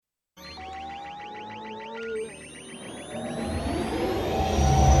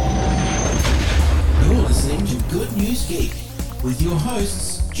News Geek with your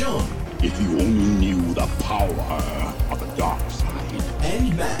hosts, John. If you only knew the power of the dark side.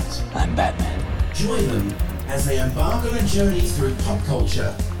 And Matt. I'm Batman. Join them as they embark on a journey through pop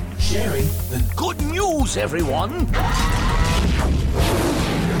culture, sharing the Good news, everyone!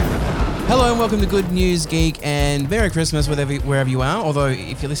 Hello and welcome to Good News Geek, and Merry Christmas wherever you are. Although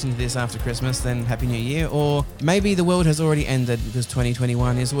if you're listening to this after Christmas, then Happy New Year. Or maybe the world has already ended because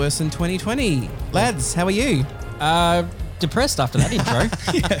 2021 is worse than 2020. Lads, how are you? Depressed after that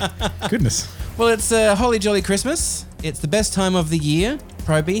intro. Goodness. Well, it's Holy Jolly Christmas. It's the best time of the year.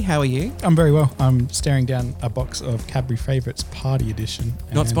 Proby, how are you? I'm very well. I'm staring down a box of Cadbury Favourites Party Edition.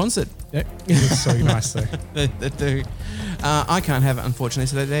 Not sponsored. Yeah, it looks so nice though. They do. I can't have it, unfortunately,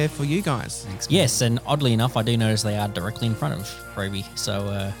 so they're there for you guys. Yes, and oddly enough, I do notice they are directly in front of Proby.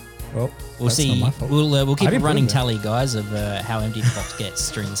 So Well, we'll that's see. not my fault. We'll keep I a didn't running put it there. tally, guys, of how empty the box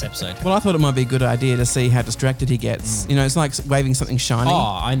gets during this episode. Well, I thought it might be a good idea to see how distracted he gets. You know, it's like waving something shiny.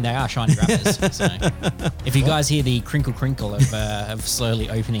 Oh, and they are shiny wrappers. So if you guys hear the crinkle crinkle of slowly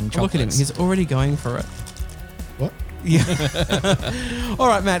opening chocolates, Look at him. He's already going for it. What? Yeah. All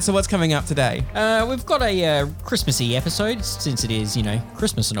right, Matt, so what's coming up today? we've got a Christmassy episode since it is,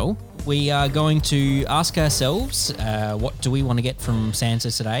 Christmas and all. We are going to ask ourselves, what do we want to get from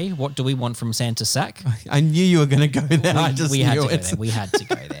Santa today? What do we want from Santa's sack? I knew you were going to go there. I just we had knew to go it. there. We had to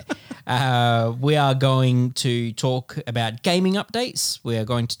go there. We are going to talk about gaming updates. We are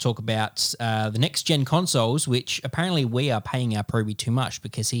going to talk about the next gen consoles, which apparently we are paying our Proby too much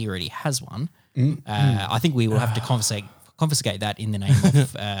because he already has one. I think we will have to confiscate that in the name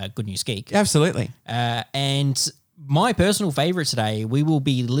of Good News Geek. Absolutely. And my personal favorite today, we will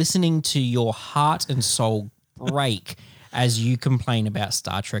be listening to your heart and soul break as you complain about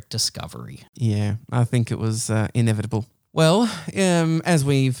Star Trek Discovery. Yeah, I think it was inevitable. Well, as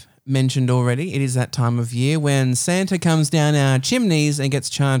we've mentioned already, it is that time of year when Santa comes down our chimneys and gets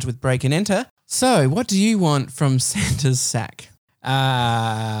charged with break and enter. So, what do you want from Santa's sack?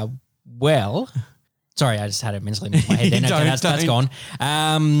 Well, sorry, I just had it mentally in my head. Then okay, that's gone.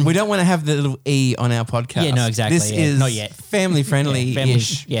 We don't want to have the little E on our podcast. Yeah, no, exactly. This yeah, is not yet. family friendly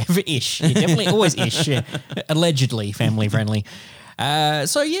ish. Yeah, ish. Yeah, definitely always ish. Yeah. Allegedly family friendly.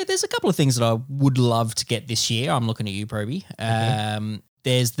 So yeah, there's a couple of things that I would love to get this year. I'm looking at you, Proby.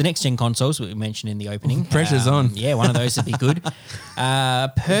 There's the next gen consoles that we mentioned in the opening. Pressure's on. Yeah, one of those would be good.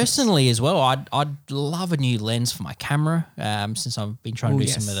 Personally as well, I'd love a new lens for my camera. Since I've been trying to do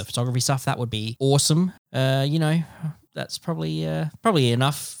some of the photography stuff, that would be awesome. That's probably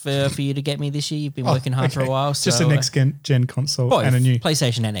enough for you to get me this year. You've been working hard for a while. Just so, a next gen console both, and a new.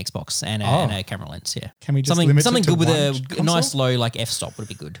 PlayStation and Xbox and a camera lens. Yeah, Can we just something limit it to good with one a console? nice low like f-stop would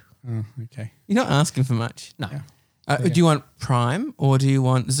be good. Oh, okay. You're not asking for much. No. Do you want Prime or do you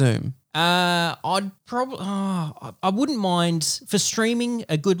want Zoom? I'd probably. I wouldn't mind for streaming.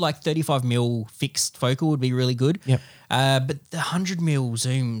 A good like 35mm fixed focal would be really good. Yep. But the 100mm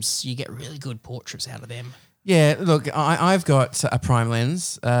zooms, you get really good portraits out of them. Yeah, look, I've got a prime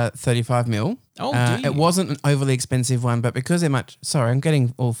lens, 35mm. Oh, do you? It wasn't an overly expensive one, but because they're much... Sorry, I'm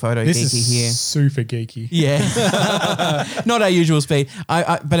getting all photo This geeky is here. super geeky. Yeah. Not our usual speed.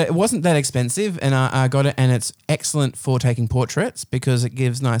 But it wasn't that expensive, and I got it, and it's excellent for taking portraits because it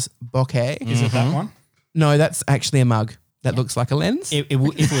gives nice bokeh. Is it that one? No, that's actually a mug that looks like a lens. If it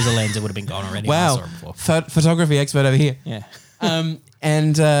was a lens, it would have been gone already. when I Wow. saw it before. Photography expert over here. Yeah.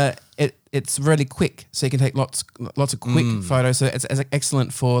 And it's really quick, so you can take lots of quick photos. So it's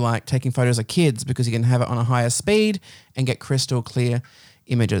excellent for like taking photos of kids because you can have it on a higher speed and get crystal clear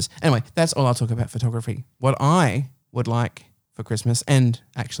images. Anyway, that's all I'll talk about photography. What I would like for Christmas, and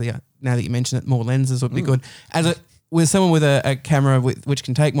actually now that you mention it, more lenses would be good. With someone with a camera which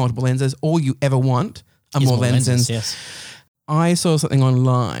can take multiple lenses, all you ever want are Is more lenses. Yes. I saw something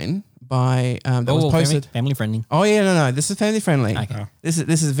online by that was posted. Family friendly. Oh yeah, no, this is family friendly. Okay. This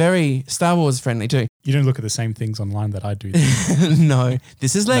is very Star Wars friendly too. You don't look at the same things online that I do. No,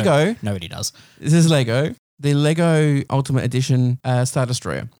 this is Lego. Nobody does. This is Lego. The Lego Ultimate Edition Star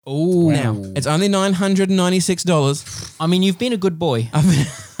Destroyer. Oh, Now it's only $996. I mean, you've been a good boy.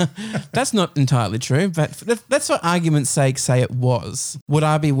 That's not entirely true, but that's for argument's sake. Say it was. Would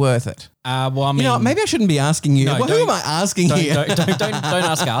I be worth it? Well, I mean, You know, maybe I shouldn't be asking you. No, Well, who am I asking here? Don't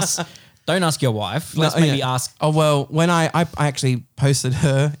ask us. Don't ask your wife. Let's maybe yeah. ask. Oh well, when I actually posted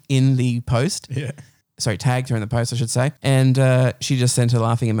her in the post. Yeah. Sorry, tagged her in the post, I should say, and she just sent a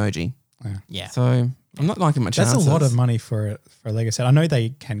laughing emoji. Yeah. So I'm not liking my chances. That's a lot of money for a Lego set. I know they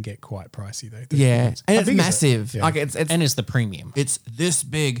can get quite pricey though. the Yeah, ones. and How it's big is it? massive. Yeah. Like it's And it's the premium. it's this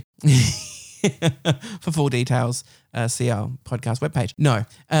big. For full details, see our podcast webpage. No,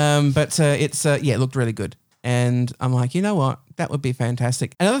 but it looked really good. And I'm like, you know what? That would be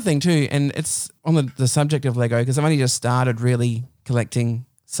fantastic. Another thing too, and it's on the subject of Lego, because I've only just started really collecting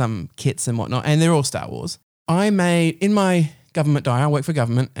some kits and whatnot, and they're all Star Wars. I made, in my government diary, I work for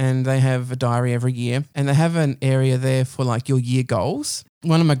government, and they have a diary every year, and they have an area there for like your year goals.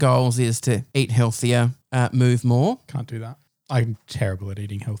 One of my goals is to eat healthier, move more. Can't do that. I'm terrible at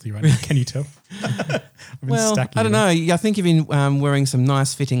eating healthy right now. Can you tell? Well, I don't know. I think you've been wearing some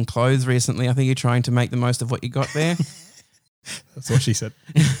nice fitting clothes recently. I think you're trying to make the most of what you got there. That's what she said.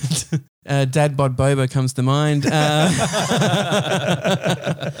 Dad bod boba comes to mind.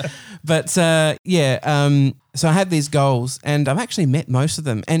 So I had these goals and I've actually met most of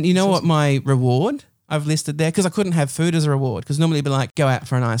them. And you know what my reward I've listed there? Because I couldn't have food as a reward, because normally it'd be like, go out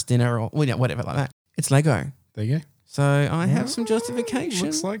for a nice dinner or whatever like that. It's Lego. There you go. So I have some justification.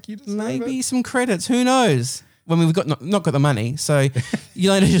 Looks like you deserve maybe it. some credits. Who knows? When we've got not got the money, so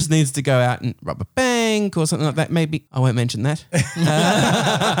Yolanda just needs to go out and rob a bank or something like that. Maybe I won't mention that.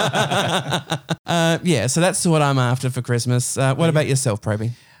 So that's what I'm after for Christmas. What about yourself,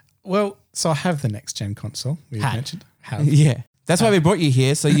 Proby? Well, so I have the next gen console we mentioned. Yeah, that's why we brought you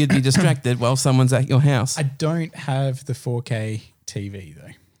here, so you'd be distracted while someone's at your house. I don't have the 4K TV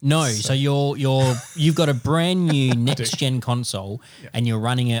though. No, so you've got a brand new next gen console and you're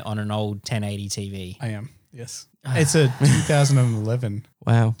running it on an old 1080 TV. I am, yes. It's a 2011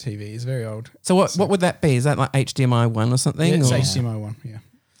 Wow. TV. It's very old. So what would that be? Is that like HDMI 1 or something? Yeah, it's or? HDMI 1, yeah.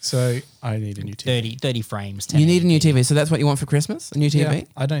 So I need a new TV. 30 frames. You need a new TV, so that's what you want for Christmas? A new TV? Yeah,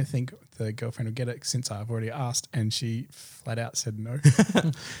 I don't think the girlfriend will get it since I've already asked and she flat out said no.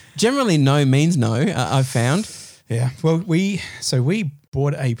 Generally, no means no, I've found. Yeah. Well, we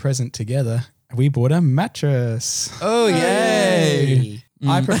bought a present together. We bought a mattress. Oh, yay.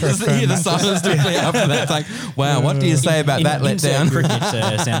 I prefer You firm hear the mattress. silence directly after that. It's like, wow, what do you say about that Insert letdown? cricket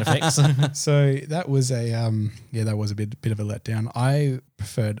sound effects. So that was a that was a bit of a letdown. I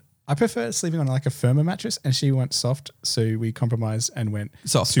prefer sleeping on like a firmer mattress, and she went soft, so we compromised and went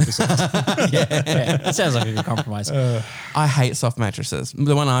Soft. super soft. Yeah, it sounds like a good compromise. I hate soft mattresses.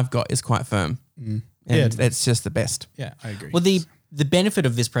 The one I've got is quite firm. And it's just the best. Yeah, I agree. Well, the benefit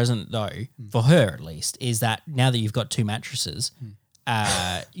of this present, though, for her at least, is that now that you've got two mattresses,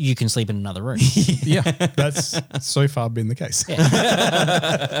 you can sleep in another room. yeah, that's so far been the case.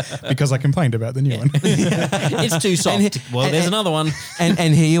 Because I complained about the new one. It's too soft. There's another one.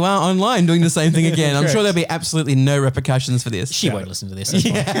 And here you are online doing the same thing again. I'm sure there'll be absolutely no repercussions for this. She won't listen to this.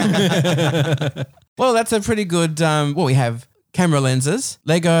 That's fine. Well, that's a pretty good, we have camera lenses,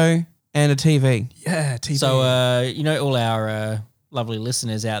 Lego, and a TV. Yeah, TV. So, all our lovely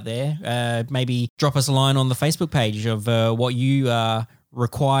listeners out there, maybe drop us a line on the Facebook page of what you are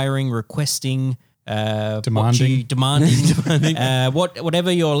requesting, Demanding.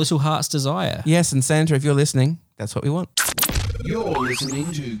 whatever your little heart's desire. Yes, and Santa, if you're listening, that's what we want. You're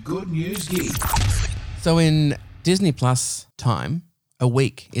listening to Good News Geek. So in Disney Plus time, a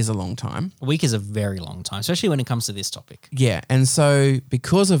week is a long time. A week is a very long time, especially when it comes to this topic. Yeah, and so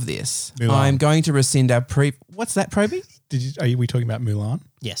because of this, Mulan. I'm going to rescind our What's that, Proby? Are we talking about Mulan?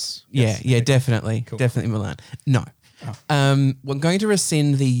 Yes. Yeah, definitely. Cool. Definitely Mulan. No. We're going to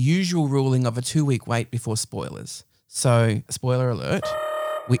rescind the usual ruling of a 2-week wait before spoilers. So, spoiler alert,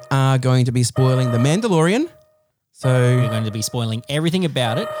 we are going to be spoiling The Mandalorian. So, We're going to be spoiling everything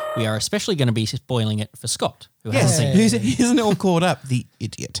about it. We are especially going to be spoiling it for Scott, who hasn't seen it. he isn't all caught up, the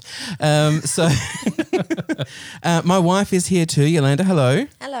idiot. My wife is here too. Yolanda, hello.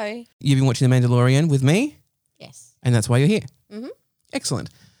 Hello. You've been watching The Mandalorian with me, Yes. and that's why you're here. Mm-hmm. Excellent.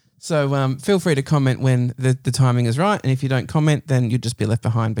 So feel free to comment when the timing is right, and if you don't comment, then you'll just be left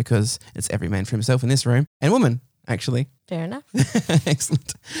behind because it's every man for himself in this room, and woman, actually. Fair enough.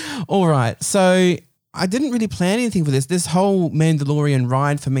 Excellent. All right. So I didn't really plan anything for this. This whole Mandalorian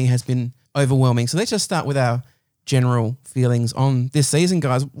ride for me has been overwhelming. So let's just start with our general feelings on this season,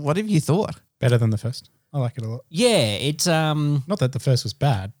 guys. What have you thought? Better than the first. I like it a lot. Yeah, it's Not that the first was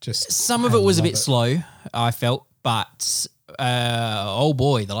bad, just some of I it was a love bit slow, I felt, but oh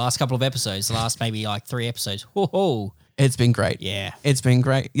boy, the last couple of episodes, the last maybe like 3 episodes. Whoa, It's been great. yeah. It's been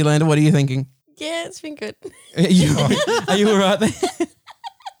great. Yolanda, what are you thinking? Yeah, it's been good. Are you all right there?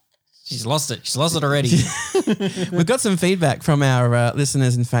 She's lost it. She's lost it already. We've got some feedback from our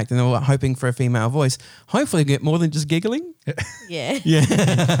listeners, in fact, and we're hoping for a female voice. Hopefully get more than just giggling. Yeah.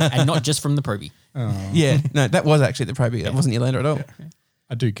 And not just from the Proby. Yeah. No, that was actually the Proby. That wasn't Yolanda at all.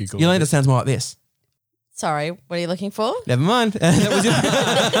 I do giggle. Yolanda sounds more like this. Sorry, what are you looking for? Never mind. That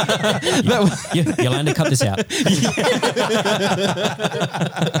was your Yolanda, cut this out.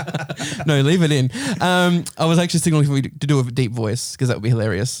 No, leave it in. I was actually signaling for you to do a deep voice because that would be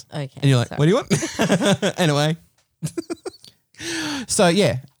hilarious. Okay. And you're like, sorry. what do you want? Anyway. So,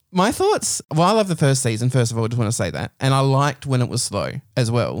 yeah, my thoughts. Well, I love the first season, first of all, I just want to say that. And I liked when it was slow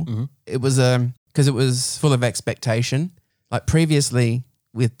as well. Mm-hmm. It was because it was full of expectation. Like previously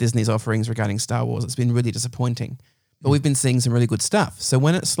with Disney's offerings regarding Star Wars, it's been really disappointing. But we've been seeing some really good stuff. So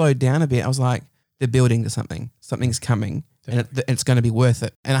when it slowed down a bit, I was like, they're building to something. Something's coming. And it's going to be worth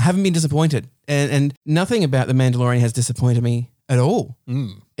it. And I haven't been disappointed. And nothing about The Mandalorian has disappointed me at all.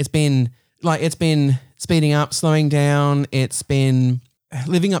 It's been speeding up, slowing down. It's been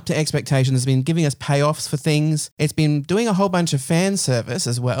living up to expectations. It's been giving us payoffs for things. It's been doing a whole bunch of fan service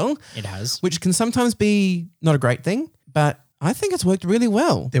as well. It has. Which can sometimes be not a great thing, but I think it's worked really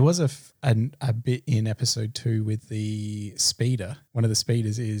well. There was a bit in episode 2 with the speeder. One of the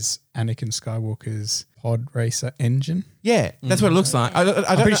speeders is Anakin Skywalker's pod racer engine. Yeah, that's what it looks like.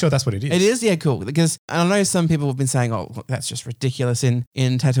 I'm pretty sure that's what it is. It is, yeah, cool. Because I know some people have been saying, "Oh, look, that's just ridiculous." In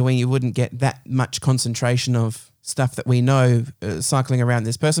Tatooine, you wouldn't get that much concentration of stuff that we know cycling around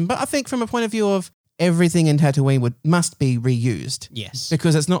this person. But I think from a point of view of everything in Tatooine must be reused. Yes.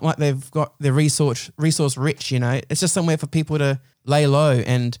 Because it's not like they've got the resource rich. It's just somewhere for people to lay low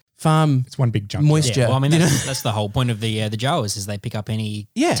and farm It's one big jump. moisture. Yeah, well, I mean, you know? that's the whole point of the Jawas is they pick up any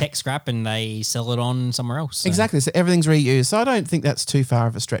Yeah. tech scrap and they sell it on somewhere else. So. Exactly. So everything's reused. So I don't think that's too far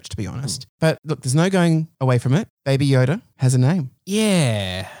of a stretch, to be honest. But look, there's no going away from it. Baby Yoda has a name.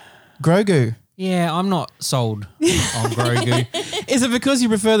 Yeah. Grogu. Yeah, I'm not sold on Grogu. Is it because you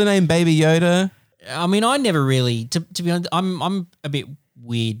prefer the name Baby Yoda? I mean, I never really, to be honest, I'm a bit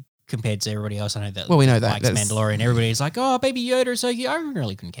weird compared to everybody else I know that Well, we know that. likes That's- Mandalorian. Everybody's like, oh, Baby Yoda is so cute. I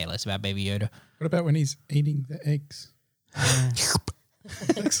really couldn't care less about Baby Yoda. What about when he's eating the eggs?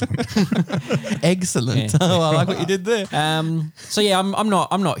 Excellent. Yeah. Oh, I like what you did there. So yeah, I'm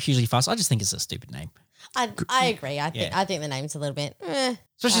not hugely fussed. I just think it's a stupid name. I agree. Yeah. I think the name's a little bit.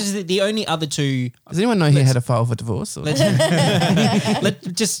 Especially the only other two. Does anyone know he had a file for divorce? Or?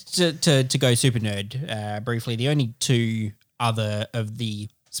 Just to go super nerd briefly, the only two other of the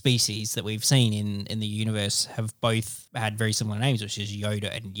species that we've seen in the universe have both had very similar names, which is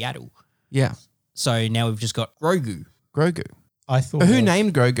Yoda and Yaddle. Yeah. So now we've just got Grogu. Grogu. I thought. But who of-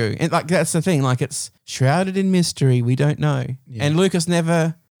 named Grogu? And like that's the thing. Like it's shrouded in mystery. We don't know. Yeah. And Lucas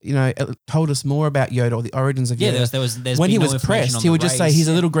never, told us more about Yoda or the origins of Yeah, Yoda. there's When been he no was information pressed, on he the would just say race. he's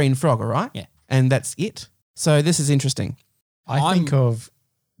a little green frog, all right? Yeah. And that's it. So this is interesting. I think I'm- of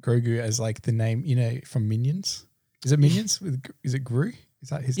Grogu as like the name, from Minions. Is it Minions? Is it Gru? Is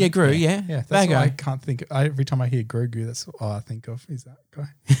that his Yeah, name? Gru, yeah. Yeah, That that's what guy. I can't think of. Every time I hear Grogu, that's all I think of is that guy.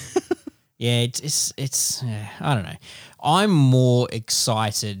 Yeah, it's I don't know. I'm more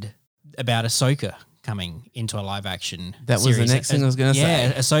excited about Ahsoka coming into a live action. That was the series. next thing I was gonna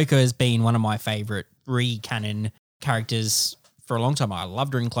Yeah, say. Ahsoka has been one of my favorite re-canon characters for a long time. I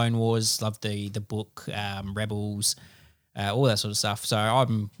loved her in Clone Wars, loved the book, Rebels, all that sort of stuff. So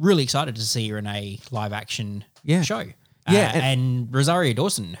I'm really excited to see her in a live action Yeah. show. Yeah, and Rosario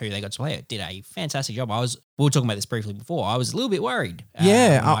Dawson, who they got to play it, did a fantastic job. We were talking about this briefly before. I was a little bit worried.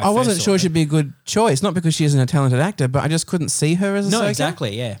 Yeah, when I wasn't first sure saw she'd be a good choice. Not because she isn't a talented actor, but I just couldn't see her as a No, Ahsoka.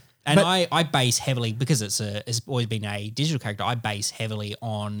 exactly, yeah. And But- I base heavily because it's always been a digital character. I base heavily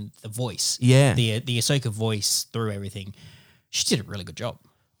on the voice. Yeah. the Ahsoka voice through everything. She did a really good job.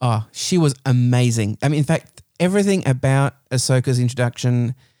 Oh, she was amazing. I mean, in fact, everything about Ahsoka's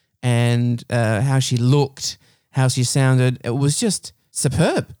introduction and how she looked, how she sounded, it was just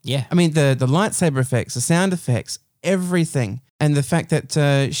superb. Yeah. I mean, the lightsaber effects, the sound effects, everything. And the fact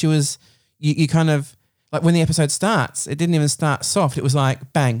that she was, you kind of, like when the episode starts, it didn't even start soft. It was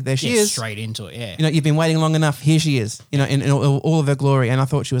like, bang, there she Yeah, is. straight into it. Yeah, You've been waiting long enough. Here she is, in all of her glory. And I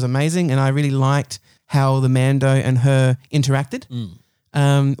thought she was amazing. And I really liked how the Mando and her interacted.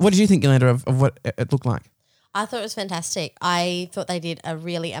 What did you think, Yolanda, of what it looked like? I thought it was fantastic. I thought they did a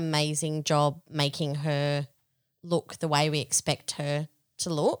really amazing job making her look the way we expect her to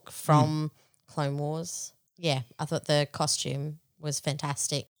look from Clone Wars. Yeah, I thought the costume was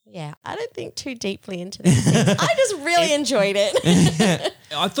fantastic. Yeah, I don't think too deeply into these things. I just really enjoyed it.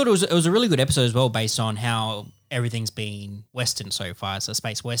 I thought it was a really good episode as well, based on how everything's been Western so far. So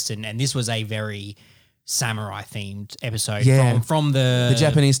space Western, and this was a very samurai themed episode. Yeah. from the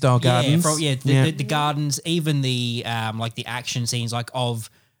Japanese style gardens. The gardens, even the like the action scenes, like of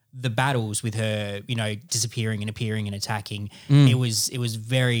the battles with her, disappearing and appearing and attacking. It was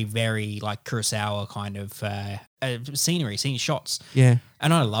very, very like Kurosawa kind of scenery, scene shots. Yeah.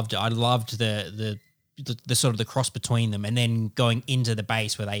 And I loved it. I loved the sort of the cross between them, and then going into the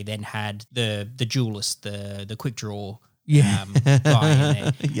base where they then had the duelist, the quick draw Yeah. guy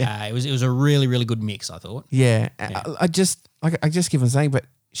in there. It was a really, really good mix, I thought. Yeah. I just keep on saying, but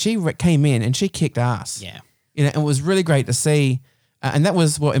she came in and she kicked ass. Yeah. You know, it was really great to see. And that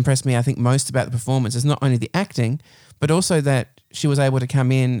was what impressed me, I think, most about the performance is not only the acting, but also that she was able to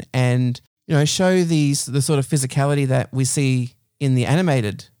come in and, you know, show the sort of physicality that we see in the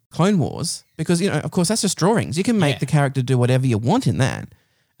animated Clone Wars. Because, you know, of course, that's just drawings. You can make the character do whatever you want in that.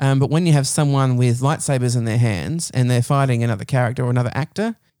 But when you have someone with lightsabers in their hands and they're fighting another character or another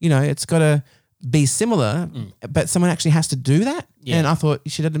actor, you know, it's got to be similar, but someone actually has to do that. Yeah. And I thought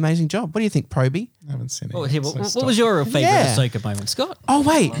she did an amazing job. What do you think, Proby? I haven't seen it. What, yet, what was your favourite Yeah. Ahsoka moment, Scott? Oh,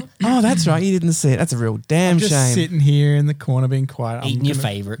 wait. Oh, that's right. You didn't see it. That's a real damn Just shame. sitting here in the corner being quiet. Eating your gonna-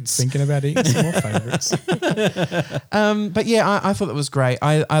 favourites. Thinking about eating some more favourites. But yeah, I thought it was great.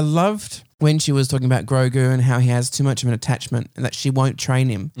 I loved when she was talking about Grogu and how he has too much of an attachment and that she won't train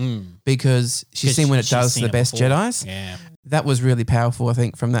him because she's seen what it She's does to seen the it best before. Jedis. Yeah. That was really powerful, I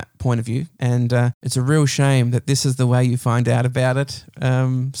think, from that point of view. And it's a real shame that this is the way you find out about it,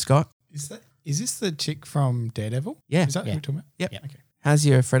 Scott. Is this the chick from Daredevil? Yeah. Is that who we're talking about? Yep. Yep. Okay. How's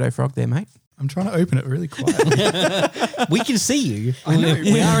your Freddo Frog there, mate? I'm trying to open it really quiet. We can see you.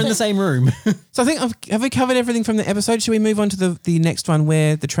 We are in the same room. So I think, have we covered everything from the episode? Should we move on to the next one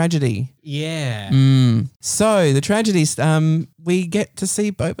where the tragedy? Yeah. So the tragedies, we get to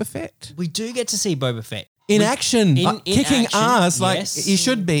see Boba Fett We do get to see Boba Fett. in action, in kicking action, ass like yes. he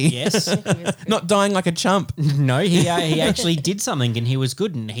should be. Yes. Not dying like a chump. No, he actually did something and he was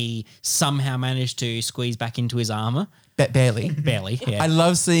good and he somehow managed to squeeze back into his armor. Barely. Barely. Yeah. I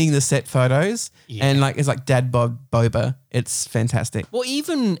love seeing the set photos Yeah. and like it's like Dad Bob Boba. It's fantastic. Well,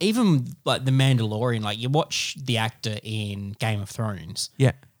 even like the Mandalorian, like you watch the actor in Game of Thrones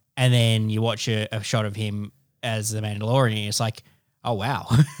Yeah. and then you watch a shot of him as the Mandalorian and it's like, oh, wow.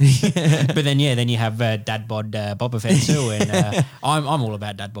 But then you have Dad Bod Boba Fett too. And I'm all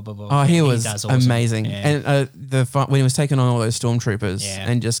about Dad Boba Boba. Oh, he Fett. was does awesome. amazing. Yeah. And when he was taking on all those stormtroopers Yeah.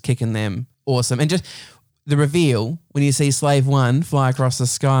 and just kicking them, awesome. And just the reveal when you see Slave One fly across the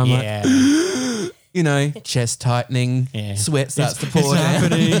sky, I'm like, yeah. you know, chest tightening, Yeah. sweat starts to pour down.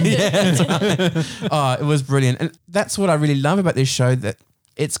 Oh, it was brilliant. And that's what I really love about this show, that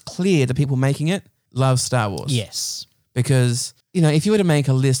it's clear the people making it love Star Wars. Yes. Because, you know, if you were to make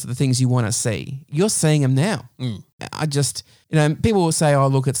a list of the things you want to see, you're seeing them now. I just, you know, people will say, oh,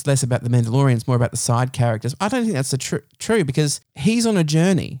 look, it's less about the Mandalorian, it's more about the side characters. I don't think that's true because he's on a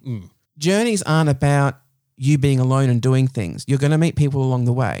journey. Journeys aren't about you being alone and doing things. You're going to meet people along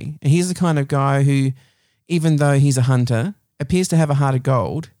the way. And he's the kind of guy who, even though he's a hunter, appears to have a heart of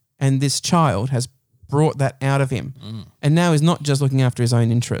gold. And this child has brought that out of him. And now he's not just looking after his own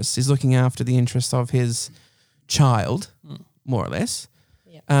interests. He's looking after the interests of his child, more or less.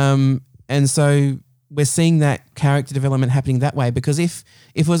 Yep. And so we're seeing that character development happening that way, because if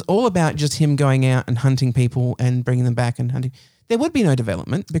it was all about just him going out and hunting people and bringing them back and hunting, there would be no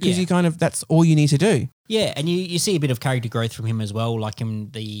development because Yeah. that's all you need to do. Yeah, and you see a bit of character growth from him as well, like in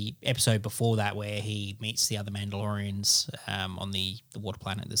the episode before that where he meets the other Mandalorians on the water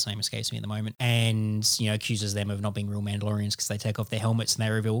planet, the same escapes me at the moment, and, you know, accuses them of not being real Mandalorians because they take off their helmets and they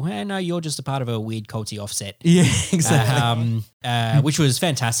reveal, hey, no, you're just a part of a weird culty offset. Yeah, exactly. Which was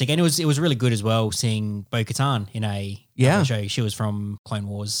fantastic. And it was really good as well seeing Bo-Katan in a Yeah. show. She was from Clone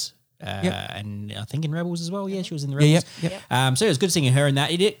Wars. Yep. And I think in Rebels as well. Yeah, she was in the Rebels. Yep. So it was good seeing her in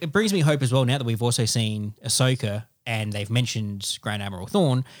that. It brings me hope as well now that we've also seen Ahsoka and they've mentioned Grand Admiral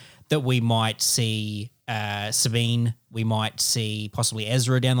Thrawn, that we might see Sabine, we might see possibly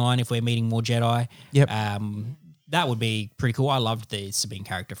Ezra down the line if we're meeting more Jedi. Yep. That would be pretty cool. I loved the Sabine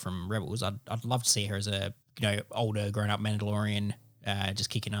character from Rebels. I'd love to see her as a older grown up Mandalorian,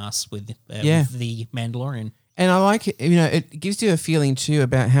 just kicking ass with the Mandalorian. And I like it, it gives you a feeling too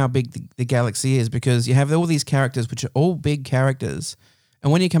about how big the galaxy is, because you have all these characters which are all big characters.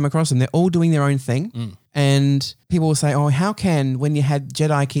 And when you come across them, they're all doing their own thing. And people will say, oh, how can, when you had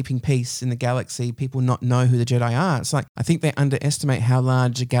Jedi keeping peace in the galaxy, people not know who the Jedi are? It's like, I think they underestimate how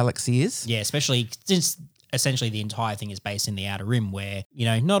large a galaxy is. Yeah, especially since essentially the entire thing is based in the Outer Rim where,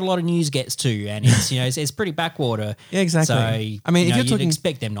 not a lot of news gets to, and it's, it's pretty backwater. Yeah, exactly. So, I mean, if you're you'd talking,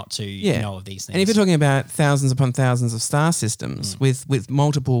 expect them not to know of these things. And if you're talking about thousands upon thousands of star systems with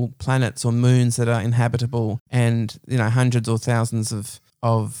multiple planets or moons that are inhabitable and, hundreds or thousands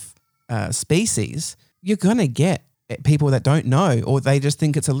of species, you're going to get people that don't know, or they just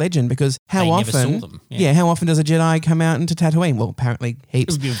think it's a legend because how They often, never saw them, yeah. how often does a Jedi come out into Tatooine? Well, apparently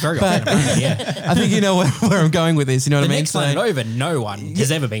heaps. It would be very often, apparently, yeah. I think you know where I'm going with this. You know what The I mean? next planet over, no one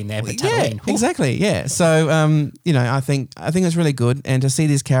has ever been there for Tatooine. Yeah, exactly. Yeah. So, I think it's really good, and to see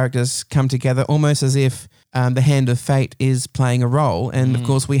these characters come together almost as if the hand of fate is playing a role, and of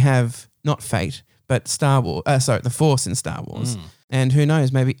course we have not fate, but the Force in Star Wars, and who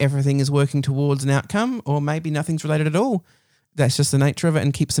knows, maybe everything is working towards an outcome, or maybe nothing's related at all. That's just the nature of it,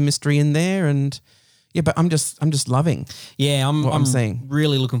 and keeps the mystery in there, and. Yeah, but I'm just loving. Yeah, I'm seeing.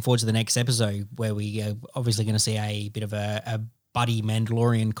 really looking forward to the next episode where we are obviously going to see a bit of a buddy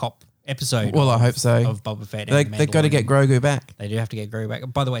Mandalorian cop episode. Well, I hope so. Of Boba Fett. And They've got to get Grogu back. They do have to get Grogu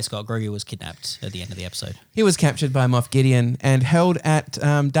back. By the way, Scott, Grogu was kidnapped at the end of the episode. He was captured by Moff Gideon and held at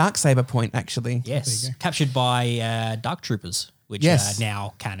Darksaber Point, actually. Yes, captured by Dark Troopers, which Yes. are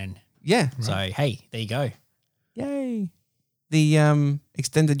now canon. Yeah. So hey, there you go. Yay. The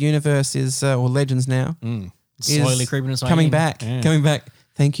extended universe is, or Legends now, Slowly is creeping its way coming in. back. Yeah. Coming back.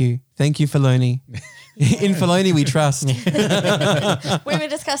 Thank you, Filoni. In Filoni we trust. We were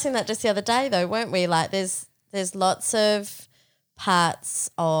discussing that just the other day, though, weren't we? Like, there's lots of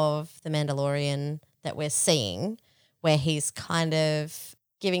parts of The Mandalorian that we're seeing where he's kind of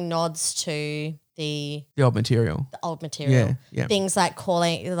giving nods to the The old material. old material. Yeah. Things like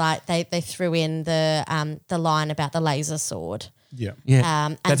calling, like they threw in the line about the laser sword. Yeah. Yeah.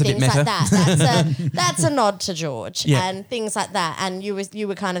 And That's a bit things meta. like that. That's a nod to George, Yeah. and things like that. And you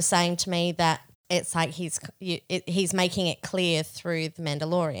were kind of saying to me that it's like he's making it clear through The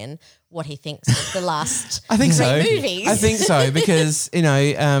Mandalorian what he thinks of the last I think so. movies. I think so because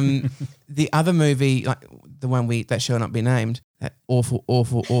the other movie, like the one that shall not be named, that awful.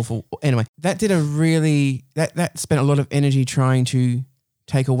 Anyway, that did that spent a lot of energy trying to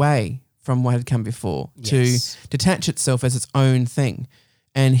take away from what had come before Yes. to detach itself as its own thing,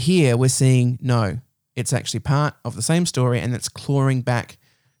 and here we're seeing no, it's actually part of the same story and it's clawing back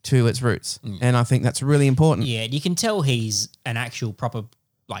to its roots, and I think that's really important. Yeah, you can tell he's an actual proper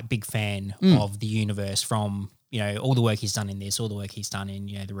like big fan of the universe from, all the work he's done in this, all the work he's done in,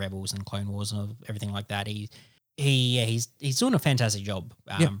 the Rebels and Clone Wars and everything like that. He's doing a fantastic job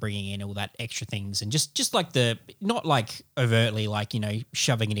bringing in all that extra things and just like not like overtly like,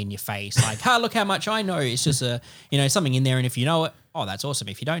 shoving it in your face like, look how much I know. It's just something in there, and if you know it, oh, that's awesome.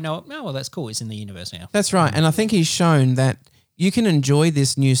 If you don't know it, oh, well, that's cool. It's in the universe now. That's right. And I think he's shown that you can enjoy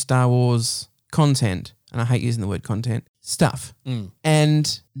this new Star Wars content, and I hate using the word content, stuff,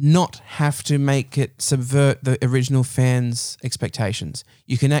 and not have to make it subvert the original fans' expectations.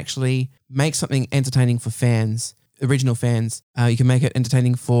 You can actually make something entertaining for fans, original fans. You can make it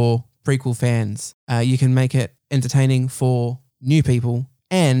entertaining for prequel fans. You can make it entertaining for new people,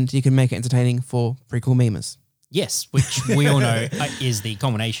 and you can make it entertaining for prequel memers. Yes, which we all know is the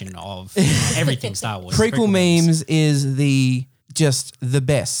combination of everything Star Wars. Prequel memes is the best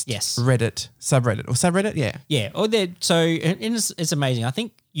Reddit subreddit, yeah. Yeah, it's amazing. I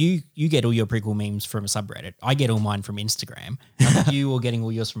think you get all your prequel memes from a subreddit. I get all mine from Instagram. I think you are getting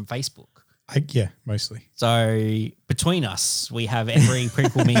all yours from Facebook. Mostly. So between us, we have every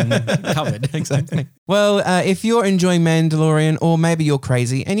prequel meme covered. Exactly. Well, if you're enjoying Mandalorian, or maybe you're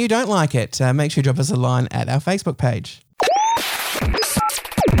crazy and you don't like it, make sure you drop us a line at our Facebook page.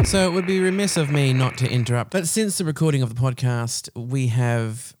 So it would be remiss of me not to interrupt, but since the recording of the podcast, we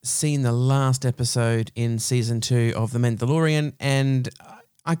have seen the last episode in season 2 of The Mandalorian, and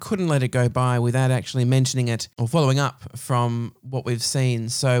I couldn't let it go by without actually mentioning it or following up from what we've seen.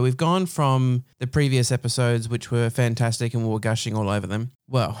 So we've gone from the previous episodes, which were fantastic and we were gushing all over them.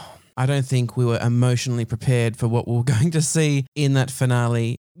 Well, I don't think we were emotionally prepared for what we were going to see in that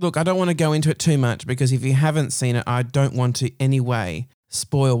finale. Look, I don't want to go into it too much because if you haven't seen it, I don't want to anyway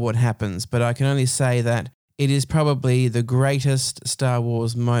spoil what happens, but I can only say that it is probably the greatest Star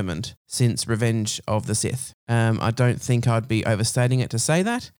Wars moment since Revenge of the Sith. I don't think I'd be overstating it to say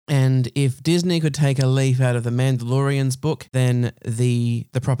that. And if Disney could take a leaf out of the Mandalorian's book, then the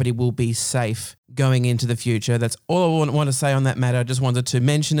property will be safe going into the future. That's all I want to say on that matter. I just wanted to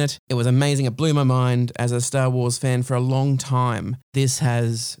mention it. It was amazing. It blew my mind as a Star Wars fan for a long time. This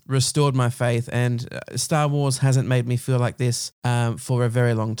has restored my faith, and Star Wars hasn't made me feel like this for a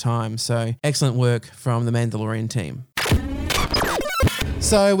very long time. So excellent work from the Mandalorian team.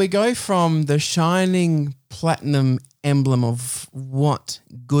 So we go from the shining platinum emblem of what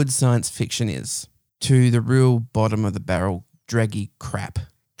good science fiction is to the real bottom of the barrel draggy crap.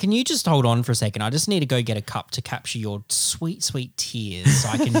 Can you just hold on for a second? I just need to go get a cup to capture your sweet, sweet tears so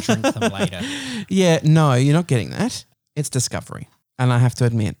I can drink them later. Yeah, no, you're not getting that. It's Discovery. And I have to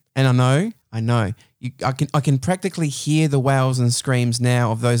admit, and I know I know. I can practically hear the wails and screams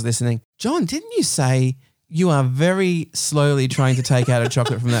now of those listening. John, didn't you say you are very slowly trying to take out a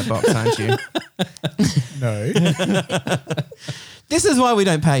chocolate from that box, aren't you? No. This is why we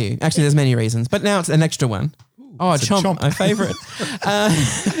don't pay you. Actually, there's many reasons, but now it's an extra one. Oh, it's a chomp, chomp. my favourite.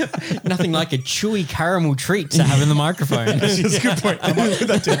 Nothing like a chewy caramel treat to have in the microphone. That's a good point. I might put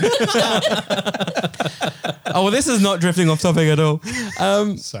that down. Oh, well, this is not drifting off topic at all.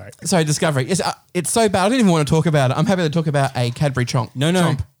 Sorry. Sorry, Discovery. It's so bad. I don't even want to talk about it. I'm happy to talk about a Cadbury chomp. No.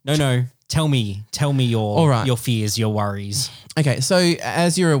 Chomp. Tell me All right. your fears, your worries. Okay, so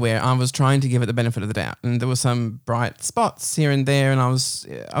as you're aware, I was trying to give it the benefit of the doubt, and there were some bright spots here and there, and I was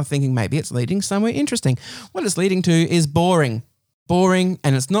thinking maybe it's leading somewhere interesting. What it's leading to is boring,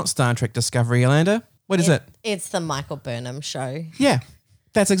 and it's not Star Trek Discovery, Yolanda. What is it? It's the Michael Burnham show. Yeah,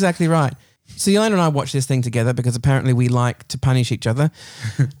 that's exactly right. So Yolanda and I watched this thing together because apparently we like to punish each other.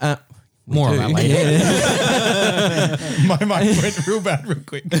 More on that later. My mind went real bad real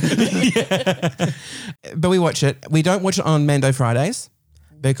quick. But we watch it. We don't watch it on Mando Fridays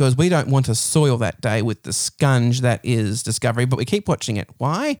because we don't want to soil that day with the scunge that is Discovery, but we keep watching it.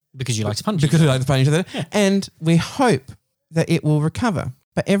 Why? Because you like to punch. Because we like to punish each other. Yeah. And we hope that it will recover.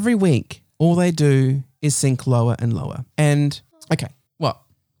 But every week, all they do is sink lower and lower. And, okay, what?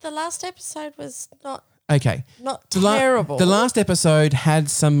 The last episode was not Okay. terrible. The last episode had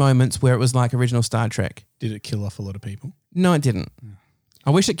some moments where it was like original Star Trek. Did it kill off a lot of people? No, it didn't.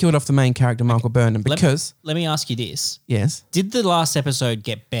 I wish it killed off the main character, Michael Burnham, because... Let me ask you this. Yes. Did the last episode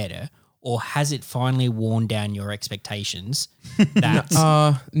get better, or has it finally worn down your expectations that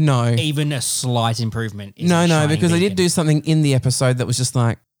no. even a slight improvement is No, a shining because they did beacon? do something in the episode that was just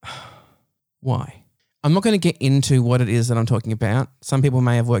like, why? I'm not going to get into what it is that I'm talking about. Some people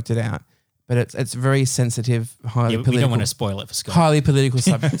may have worked it out, but it's very sensitive, highly We political. don't want to spoil it for Scott. Highly political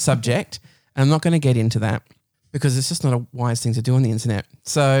subject. And I'm not going to get into that because it's just not a wise thing to do on the internet.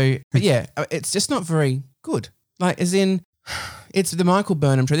 So, but yeah, it's just not very good. Like, as in, it's the Michael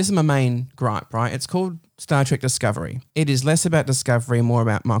Burnham show. This is my main gripe, right? It's called Star Trek Discovery. It is less about Discovery and more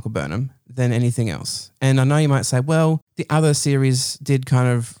about Michael Burnham than anything else. And I know you might say, well, the other series did kind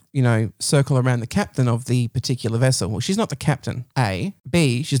of, circle around the captain of the particular vessel. Well, she's not the captain, A.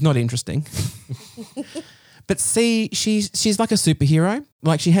 B, she's not interesting. But C, she's like a superhero.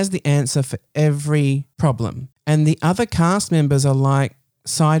 Like, she has the answer for every problem. And the other cast members are like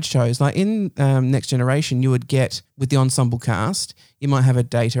sideshows. Like in Next Generation, you would get, with the ensemble cast, you might have a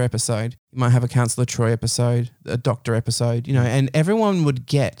Data episode, you might have a Counselor Troy episode, a Doctor episode, and everyone would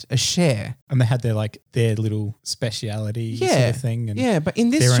get a share. And they had their little speciality sort of thing. And but in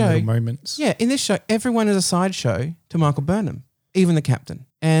this their show, own little moments. Yeah, in this show, everyone is a sideshow to Michael Burnham, even the captain.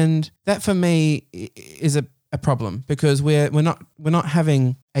 And that for me is a problem because we're not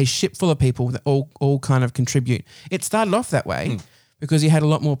having a ship full of people that all kind of contribute. It started off that way because you had a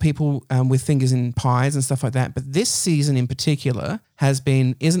lot more people with fingers in pies and stuff like that. But this season in particular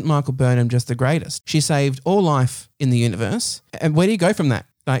isn't Michael Burnham just the greatest? She saved all life in the universe. And where do you go from that?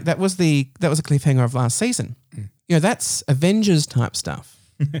 Like that was a cliffhanger of last season. That's Avengers type stuff,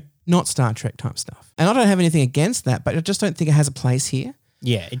 not Star Trek type stuff. And I don't have anything against that, but I just don't think it has a place here.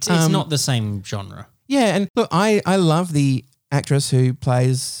 Yeah, it's not the same genre. Yeah, and look, I love the actress who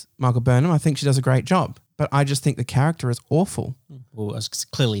plays Michael Burnham. I think she does a great job, but I just think the character is awful. Well,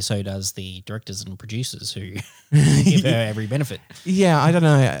 clearly so does the directors and producers who give her every benefit. Yeah, I don't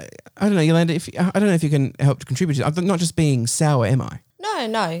know, Yolanda. I don't know if you can help to contribute to it. I'm not just being sour, am I?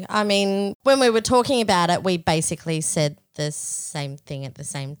 No. I mean, when we were talking about it, we basically said the same thing at the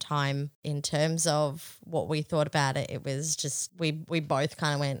same time in terms of what we thought about it. It was just we both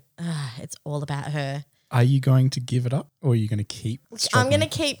kind of went, it's all about her. Are you going to give it up or are you going to keep I'm going to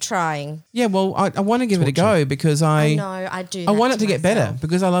keep trying. Yeah, well, I want to give it a go because I know, I do. I want it to myself. get better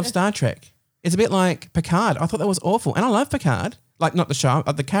because I love Star Trek. It's a bit like Picard. I thought that was awful. And I love Picard, like not the show,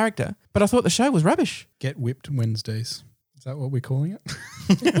 the character, but I thought the show was rubbish. Get whipped Wednesdays? Is that what we're calling it?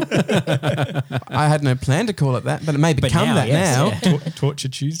 I had no plan to call it that, but it may become now, that yes, now. yeah. Torture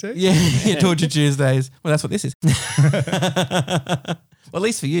Tuesday? Yeah, Torture Tuesdays. Well, that's what this is. Well, at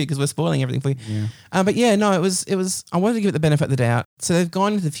least for you, because we're spoiling everything for you. Yeah. But yeah, no, it was. I wanted to give it the benefit of the doubt. So they've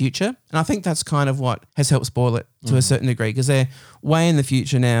gone into the future, and I think that's kind of what has helped spoil it to a certain degree, because they're way in the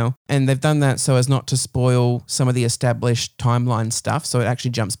future now, and they've done that so as not to spoil some of the established timeline stuff. So it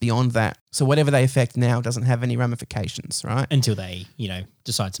actually jumps beyond that. So whatever they affect now doesn't have any ramifications, right? Until they,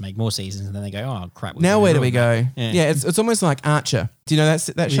 decide to make more seasons and then they go, oh, crap. Now where do we go? Yeah. Yeah, it's almost like Archer. Do you know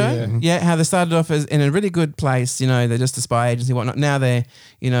that show? Yeah. Yeah, how they started off as in a really good place, they're just a spy agency and whatnot. Now they're,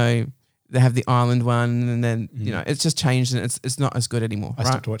 They have the island one, and then you know it's just changed, and it's not as good anymore. I right?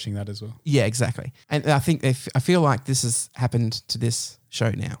 stopped watching that as well. Yeah, exactly. And I think I feel like this has happened to this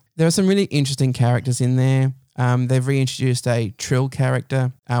show now. There are some really interesting characters in there. They've reintroduced a Trill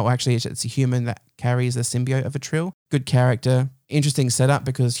character. Well, actually, it's a human that carries a symbiote of a Trill. Good character. Interesting setup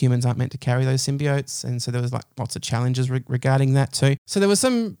because humans aren't meant to carry those symbiotes. And so there was like lots of challenges regarding that too. So there were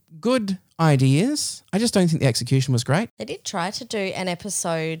some good ideas. I just don't think the execution was great. They did try to do an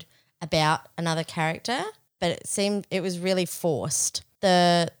episode about another character, but it was really forced.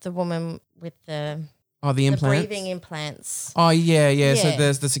 The woman with the Oh, the implants? breathing implants. Oh, yeah. So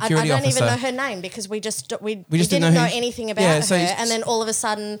there's the security I officer. don't even know her name because we just didn't know know who- anything about Yeah, so her. it's- And then all of a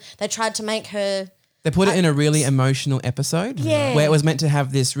sudden they tried to make her. They put it in a really emotional episode Yeah. where it was meant to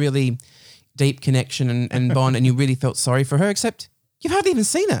have this really deep connection and bond, and you really felt sorry for her, except you've hardly even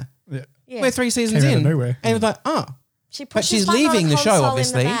seen her. Yeah. Yeah. We're 3 seasons Came out in. of nowhere. And it was like, oh. She But she's like on a leaving the show, console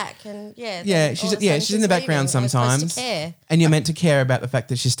obviously. In the back and Yeah, then she's all of a sudden in the background leaving. We're supposed sometimes. to care. And you're meant to care about the fact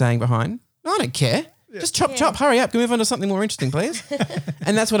that she's staying behind. No, I don't care. Just chop, hurry up. Can we move on to something more interesting, please?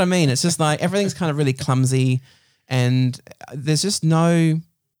 And that's what I mean. It's just like everything's kind of really clumsy and there's just no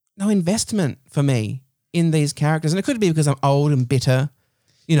investment for me in these characters. And it could be because I'm old and bitter.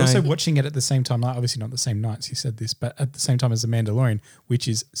 You know, Also watching it at the same time, like obviously not the same nights you said this, but at the same time as The Mandalorian, which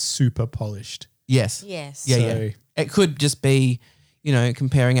is super polished. yes. Yes. Yeah, So- yeah. It could just be, you know,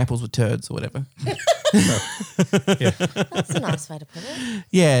 comparing apples with turds or whatever. That's a nice way to put it.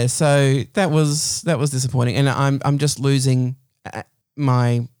 Yeah, so that was disappointing, and I'm just losing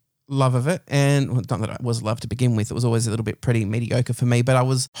my love of it. And well, not that it was love to begin with; it was always a little bit pretty mediocre for me. But I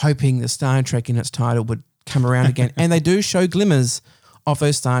was hoping the Star Trek in its title would come around again, and they do show glimmers of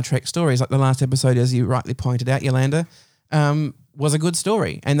those Star Trek stories. Like the last episode, as you rightly pointed out, Yolanda, was a good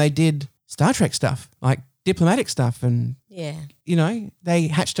story, and they did Star Trek stuff like diplomatic stuff and. Yeah. You know, they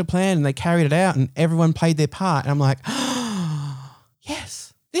hatched a plan and they carried it out and everyone played their part. And I'm like,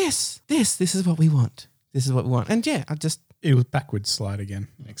 yes, this is what we want. This is what we want. And yeah, It was backward slide again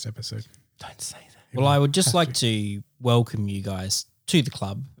next episode. don't say that. Well, I would just like to welcome you guys to the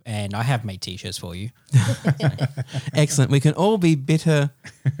club, and I have made T-shirts for you. Excellent. We can all be bitter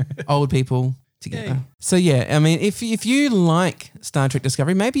old people together. So yeah, I mean, if you like Star Trek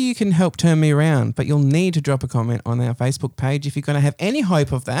Discovery, maybe you can help turn me around, but you'll need to drop a comment on our Facebook page if you're going to have any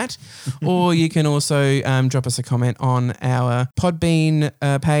hope of that. Or you can also drop us a comment on our Podbean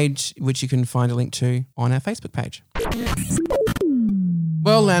page, which you can find a link to on our Facebook page.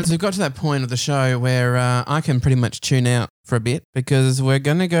 Well, lads, we've got to that point of the show where I can pretty much tune out for a bit because we're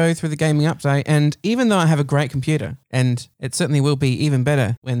going to go through the gaming update. And even though I have a great computer, and it certainly will be even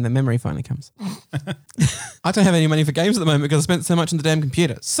better when the memory finally comes, I don't have any money for games at the moment because I spent so much on the damn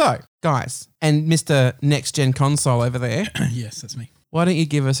computer. So, guys, and Mr. Next Gen Console over there, Yes, that's me. why don't you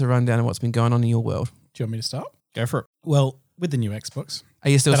give us a rundown of what's been going on in your world? Do you want me to start? Go for it. Well, with the new Xbox. Are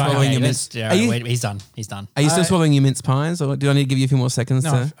you still But I- swallowing yeah, your let's- mince? Are you, Wait, he's done. He's done. are you still swallowing your mince pies, or do I need to give you a few more seconds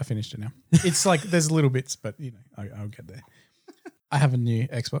No, to? I finished it now. It's like there's little bits, but you know, I'll get there. I have a new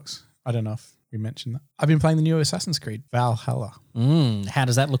Xbox. I don't know if we mentioned that. I've been playing the new Assassin's Creed Valhalla. How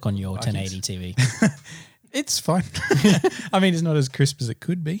does that look on your 1080 TV? It's fine. I mean, it's not as crisp as it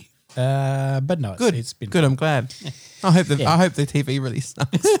could be, but no, Good, it's been good. I'm glad. I hope the TV really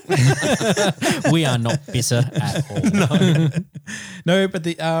sucks. We are not bitter at all. No, but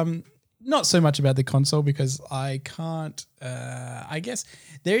the not so much about the console because I can't. I guess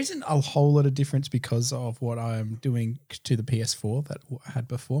there isn't a whole lot of difference because of what I'm doing to the PS4 that I had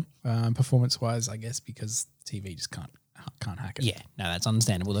before. Performance wise, I guess because TV just can't hack it. Yeah, no, that's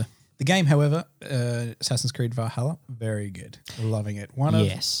understandable though. The game, however, Assassin's Creed Valhalla, very good. Loving it.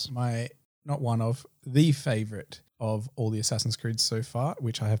 Yes. Not one of the favorite of all the Assassin's Creed so far,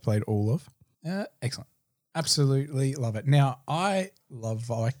 which I have played all of. Excellent. Absolutely love it. Now, I love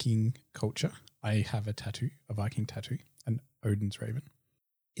Viking culture. I have a Viking tattoo, an Odin's Raven.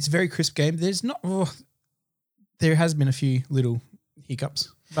 It's a very crisp game. There has been a few little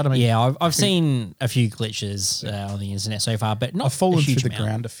hiccups, but I mean, Yeah, I've seen a few glitches on the internet so far, but not I've fallen a through huge the amount.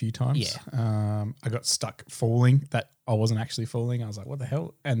 ground a few times. Yeah. I got stuck falling that I wasn't actually falling. I was like, what the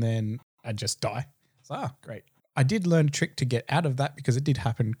hell? And then I'd just die. Great. I did learn a trick to get out of that because it did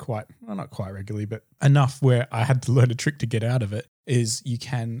happen not quite regularly, but enough where I had to learn a trick to get out of it is you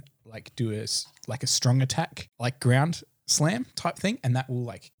can like do a strong attack, like ground slam type thing. And that will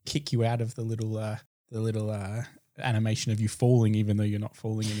like kick you out of the little animation of you falling, even though you're not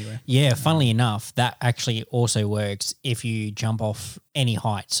falling anywhere. Yeah, funnily enough, that actually also works if you jump off any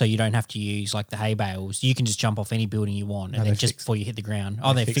height. So you don't have to use like the hay bales. You can just jump off any building you want and they then just fixed before you hit the ground.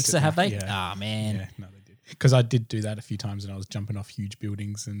 Oh, they fixed it, have now. they? Yeah. Ah, man. Yeah, no, they did. Because I did do that a few times and I was jumping off huge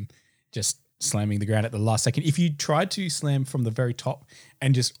buildings and just slamming the ground at the last second. If you tried to slam from the very top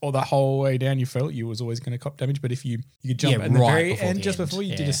and just the whole way down, you felt you was always going to cop damage. But if you could jump at the very end, just before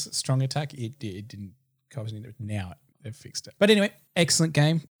you did a strong attack, it didn't cause any. Now they've fixed it. But anyway, excellent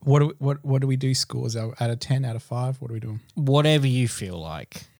game. What do we do? Scores out of 10, out of 5? What are we doing? Whatever you feel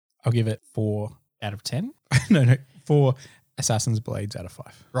like. I'll give it 4 Out of 10? no, 4 Assassin's Blades out of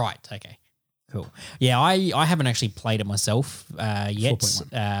 5. Right. Okay. Cool. Yeah, I haven't actually played it myself yet,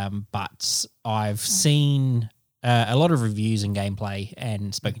 4.1. but I've seen a lot of reviews and gameplay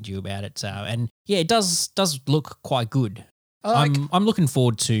and spoken to you about it. And yeah, it does look quite good. I'm looking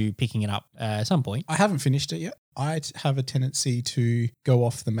forward to picking it up at some point. I haven't finished it yet. I have a tendency to go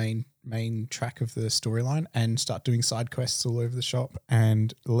off the main track of the storyline and start doing side quests all over the shop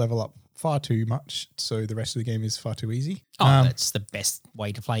and level up far too much, so the rest of the game is far too easy. That's the best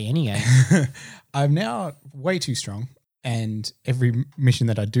way to play any game. I'm now way too strong, and every mission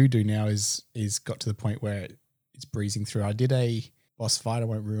that I do now is got to the point where it's breezing through. I did a boss fight. I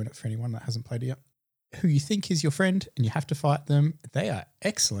won't ruin it for anyone that hasn't played it yet. Who you think is your friend, and you have to fight them. They are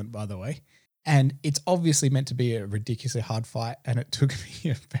excellent, by the way. And it's obviously meant to be a ridiculously hard fight, and it took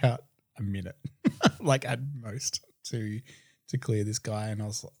me about a minute, like at most, to clear this guy.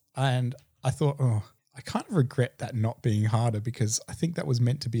 And I thought, I kind of regret that not being harder, because I think that was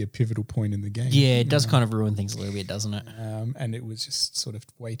meant to be a pivotal point in the game. Yeah, it does kind of ruin things a little bit, doesn't it? And it was just sort of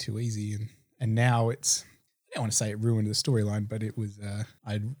way too easy. And now it's, I don't want to say it ruined the storyline, but it was,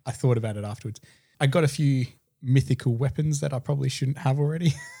 I thought about it afterwards. I got a few mythical weapons that I probably shouldn't have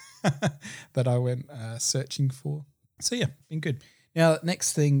already that I went searching for. So yeah, been good. Now,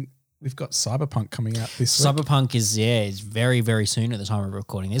 next thing, we've got Cyberpunk coming out this week. Cyberpunk is very, very soon at the time of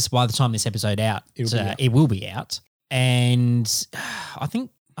recording this. By the time this episode out, it will be out. And I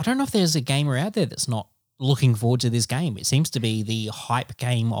don't know if there's a gamer out there that's not looking forward to this game. It seems to be the hype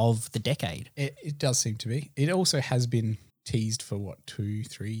game of the decade. It does seem to be. It also has been teased for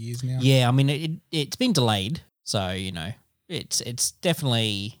 2-3 years now. Yeah, I mean it's been delayed, so it's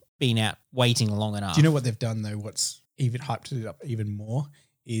definitely been out waiting long enough. Do you know what they've done though? What's even hyped it up even more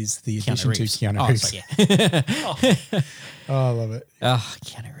is the addition to Keanu Reeves. Yeah. I love it. Oh,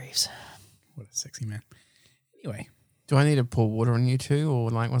 Keanu Reeves. What a sexy man. Anyway. Do I need to pour water on you too, or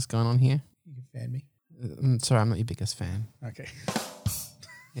like what's going on here? You can fan me. Sorry, I'm not your biggest fan. Okay.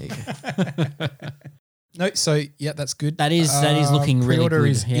 There you go. No, so yeah, that's good. That is looking really Pre-order good.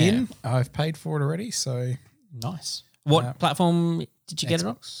 is in. I've paid for it already, so Nice. What platform did you get it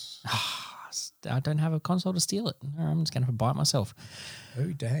on? Xbox. I don't have a console to steal it. I'm just going to have to buy it myself.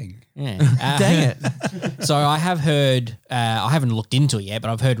 Oh, dang. Yeah. Dang it. So I have heard, I haven't looked into it yet, but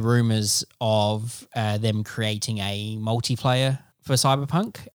I've heard rumors of them creating a multiplayer for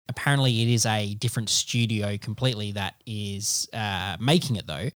Cyberpunk. Apparently it is a different studio completely that is making it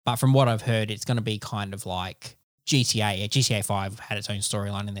though. But from what I've heard, it's going to be kind of like GTA. GTA 5 had its own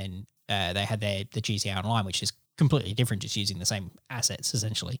storyline, and then they had the GTA Online, which is completely different, just using the same assets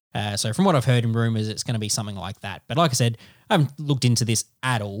essentially. So from what I've heard in rumors, it's going to be something like that. But like I said, I haven't looked into this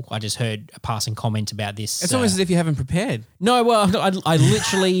at all. I just heard a passing comment about this. It's almost as if you haven't prepared. No, well, I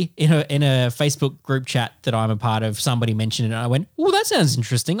literally in a Facebook group chat that I'm a part of, somebody mentioned it, and I went, "Oh, that sounds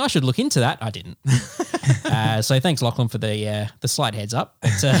interesting. I should look into that." I didn't. So thanks, Lachlan, for the slight heads up.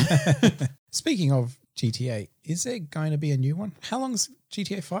 But, Speaking of GTA, is there going to be a new one? How long's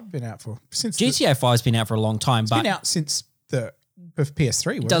GTA 5 been out for? Since GTA 5's been out for a long time, it's but been out since the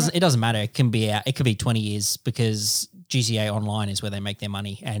PS3. it doesn't matter. It can be out. It could be 20 years because GTA Online is where they make their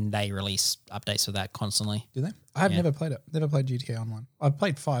money, and they release updates for that constantly. Do they? I have never played it. Never played GTA Online. I've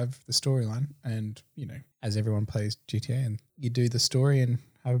played 5, the storyline, and as everyone plays GTA, and you do the story and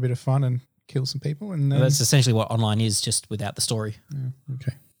have a bit of fun and kill some people, and That's essentially what online is, just without the story.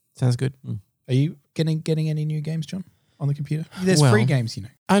 okay. Sounds good. Are you getting any new games, John, on the computer? There's Well, free games,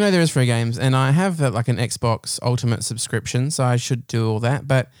 I know there is free games, and I have like an Xbox Ultimate subscription, so I should do all that.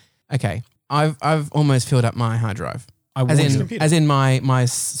 But okay, I've almost filled up my hard drive, I warned you. as in my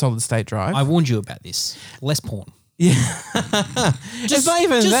solid state drive. I warned you about this. Less porn. Yeah, it's not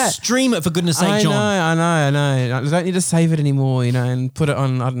even just that. stream it for goodness sake, I John. know. I don't need to save it anymore, and put it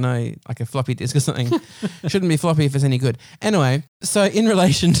on, I don't know, like a floppy disk or something. Shouldn't be floppy if it's any good. Anyway, so in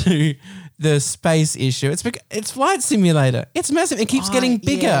relation to the space issue, it's Flight Simulator. It's massive. It keeps getting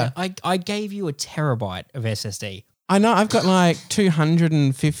bigger. Yeah, I gave you a terabyte of SSD. I know. I've got like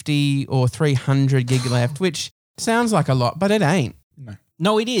 250 or 300 gig left, which sounds like a lot, but it ain't.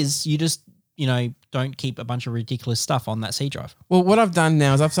 No, it is. You just, don't keep a bunch of ridiculous stuff on that C drive. Well, what I've done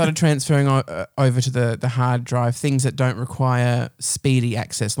now is I've started transferring over to the hard drive things that don't require speedy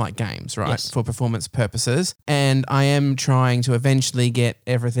access like games, right, Yes. for performance purposes. And I am trying to eventually get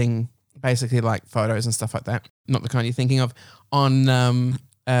everything basically like photos and stuff like that. Not the kind you're thinking of on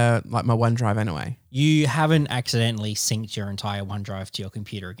like my OneDrive anyway. You haven't accidentally synced your entire OneDrive to your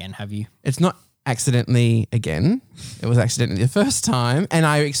computer again, have you? It's not accidentally again. It was accidentally the first time. And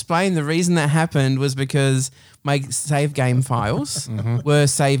I explained the reason that happened was because my save game files were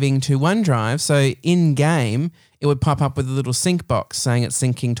saving to OneDrive. So in game, it would pop up with a little sync box saying it's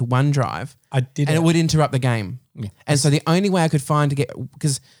syncing to OneDrive. It would interrupt the game. Yeah. And so the only way I could find to get,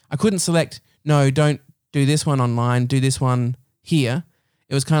 because I couldn't select, no, don't do this one online, do this one here.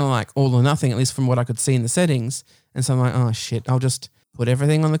 It was kind of like all or nothing, at least from what I could see in the settings. And so I'm like, oh shit, I'll just put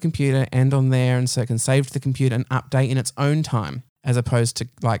everything on the computer and on there, and so it can save to the computer and update in its own time as opposed to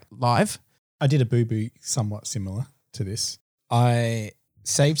like live. I did a boo-boo somewhat similar to this. I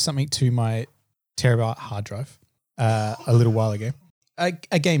saved something to my terabyte hard drive a little while ago.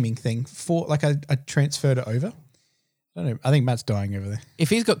 A gaming thing for like I transferred it over. I don't know. I think Matt's dying over there. If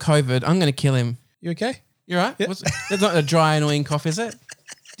he's got COVID, I'm going to kill him. You okay? You all right? Yeah. That's not a dry, annoying cough, is it?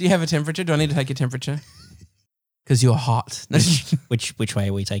 Do you have a temperature? Do I need to take your temperature? Because you're hot. Which way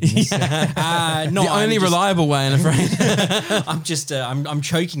are we taking this? The only reliable way, I'm afraid. I'm just I'm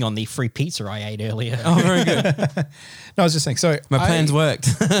choking on the free pizza I ate earlier. Oh, very good. No, I was just saying. So My plans worked.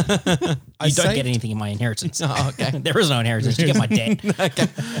 You don't get anything in my inheritance. Oh, okay. There is no inheritance. You get my debt. Okay.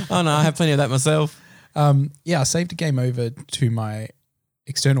 Oh, no, I have plenty of that myself. I saved a game over to my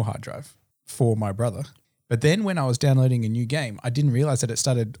external hard drive for my brother. But then when I was downloading a new game, I didn't realize that it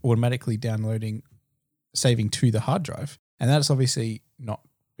started automatically saving to the hard drive. And that's obviously not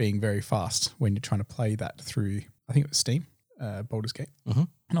being very fast when you're trying to play that through, I think it was Steam, Baldur's Gate. Mm-hmm. And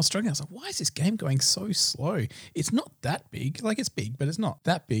I was struggling. I was like, why is this game going so slow? It's not that big. Like, it's big, but it's not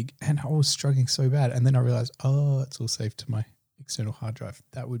that big. And I was struggling so bad. And then I realized, it's all saved to my external hard drive.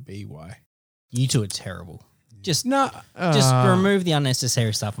 That would be why. You two are terrible. Just remove the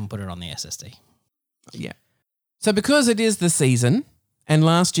unnecessary stuff and put it on the SSD. Yeah. So because it is the season, and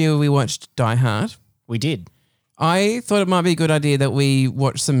last year we watched Die Hard. We did. I thought it might be a good idea that we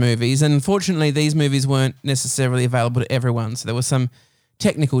watch some movies, and unfortunately these movies weren't necessarily available to everyone, so there were some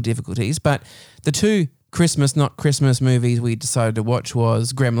technical difficulties, but the two Christmas, not Christmas movies we decided to watch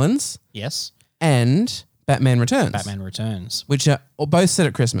was Gremlins. Yes. And Batman Returns. Batman Returns. Which are both set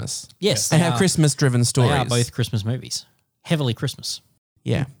at Christmas. Yes. And have Christmas-driven stories. They are both Christmas movies. Heavily Christmas.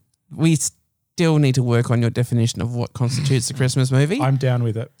 Yeah. We still need to work on your definition of what constitutes a Christmas movie. I'm down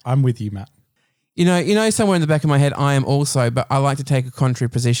with it. I'm with you, Matt. You know, somewhere in the back of my head, I am also, but I like to take a contrary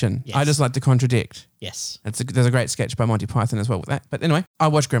position. Yes. I just like to contradict. Yes. There's a great sketch by Monty Python as well with that. But anyway, I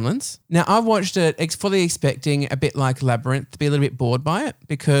watched Gremlins. Now, I watched it fully expecting a bit like Labyrinth to be a little bit bored by it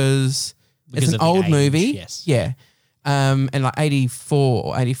because it's an old movie. Yes. Yeah. And like 84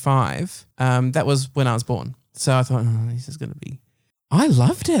 or 85, that was when I was born. So I thought, this is going to be... I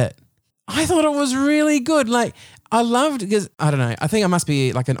loved it. I thought it was really good. Like, I loved, because, I don't know, I think I must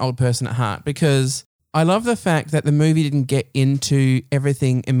be like an old person at heart because I love the fact that the movie didn't get into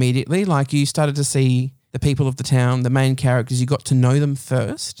everything immediately. Like, you started to see the people of the town, the main characters, you got to know them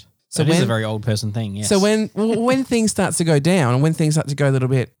first. So it is a very old person thing, yes. So when things start to go down and when things start to go a little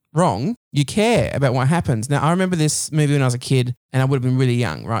bit wrong, you care about what happens. Now, I remember this movie when I was a kid and I would have been really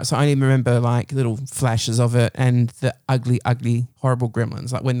young, right? So I only remember like little flashes of it and the ugly, ugly, horrible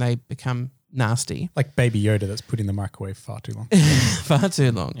gremlins, like when they become nasty. Like Baby Yoda that's put in the microwave far too long. Far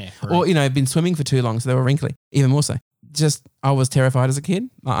too long. Yeah, or, been swimming for too long, so they were wrinkly, even more so. Just, I was terrified as a kid.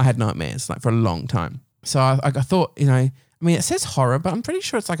 Like, I had nightmares like for a long time. So I thought, it says horror, but I'm pretty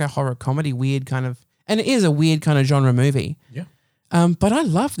sure it's like a horror comedy, weird kind of, and it is a weird kind of genre movie. Yeah. But I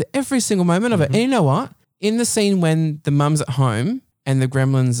loved every single moment of it. And you know what? In the scene when the mum's at home and the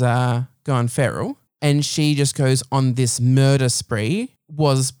gremlins are gone feral and she just goes on this murder spree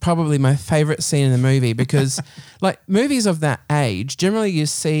was probably my favorite scene in the movie because like movies of that age, generally you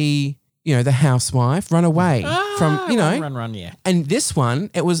see, the housewife run away from, Run, yeah. And this one,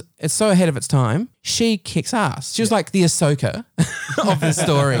 it's so ahead of its time. She kicks ass. She was like the Ahsoka of the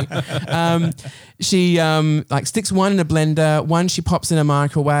story. She sticks one in a blender, one she pops in a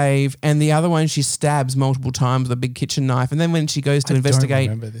microwave, and the other one she stabs multiple times with a big kitchen knife. And then when she goes to investigate, I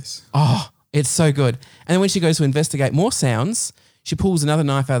don't remember this. Oh, it's so good. And then when she goes to investigate more sounds, she pulls another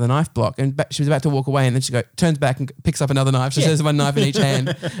knife out of the knife block, and she was about to walk away, and then she turns back and picks up another knife. So there's one knife in each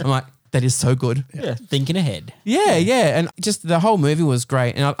hand. I'm like, that is so good. Yeah, thinking ahead. Yeah. And just the whole movie was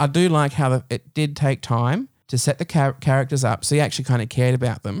great. And I do like how it did take time to set the characters up, so you actually kind of cared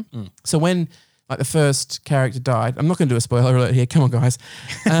about them. So when like the first character died, I'm not going to do a spoiler alert here. Come on, guys.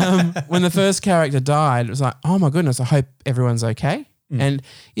 When the first character died, it was like, oh my goodness, I hope everyone's okay. And,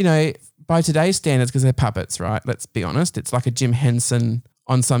 by today's standards, because they're puppets, right? Let's be honest. It's like a Jim Henson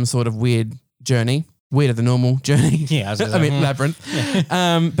on some sort of weird journey, weirder than normal journey. Yeah, I was gonna I say, mean labyrinth.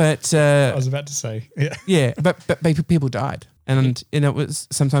 But I was about to say, yeah. yeah, but people died, and it was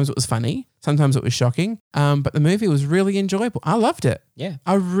sometimes it was funny, sometimes it was shocking. But the movie was really enjoyable. I loved it. Yeah.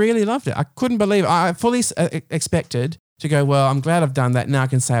 I really loved it. I couldn't believe it. I fully expected to go, well, I'm glad I've done that. Now I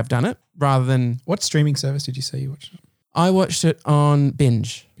can say I've done it, rather than What streaming service did you say you watched? I watched it on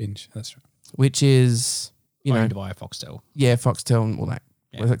Binge, Binge. That's right. which is owned by Foxtel. yeah, Foxtel and all that.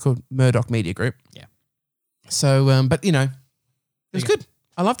 Yeah. What's it called? Murdoch Media Group. Yeah. So, but it was good.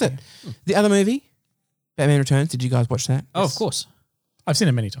 I loved it. The other movie, Batman Returns. Did you guys watch that? Oh, of course. I've seen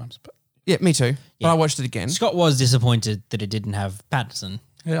it many times, but Yeah, me too. But Yeah. I watched it again. Scott was disappointed that it didn't have Patterson.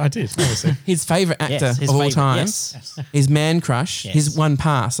 yeah, I did. Obviously. His favorite actor Yes, his of all favourite, time, yes. his man crush, Yes. his one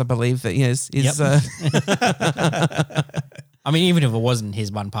pass, I believe that he is. Yep. I mean, even if it wasn't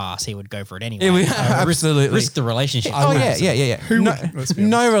his one pass, he would go for it anyway. Yeah, absolutely. Risk the relationship. Oh yeah. No, let's be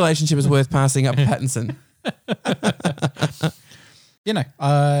no relationship is worth passing up Pattinson.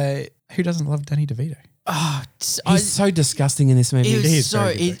 Who doesn't love Danny DeVito? He's so disgusting in this movie. It was is so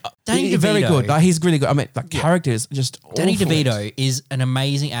very good, Danny He's DeVito, very good. Like, he's really good. I mean, the character is just Danny awful. DeVito is an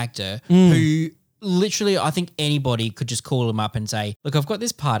amazing actor who literally, I think anybody could just call him up and say, "Look, I've got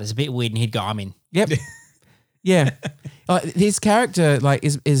this part. It's a bit weird," and he'd go, "I'm in." Yep. Yeah. His character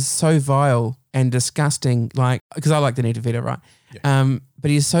is so vile and disgusting. Because I like Danny DeVito, right? But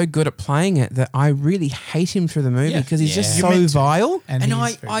he's so good at playing it that I really hate him through the movie because he's just Yeah. You're so meant to. vile. And he's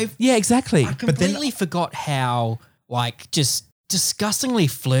I very good. Yeah, exactly. I completely forgot how just disgustingly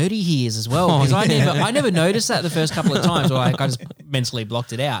flirty he is as well. Oh, Because yeah. I never noticed that the first couple of times, or I just mentally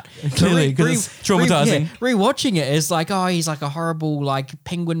blocked it out. Clearly, 'cause it's traumatizing. Rewatching it, it's like, oh, he's like a horrible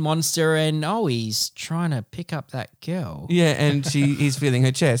penguin monster, and he's trying to pick up that girl. Yeah, and he's feeling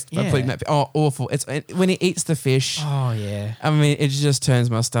her chest by Yeah. putting that. Oh, awful! It's when he eats the fish. Oh yeah. I mean, it just turns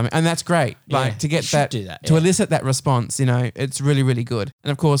my stomach, and that's great. Yeah, To get you should that, do that, to yeah. elicit that response, it's really, really good.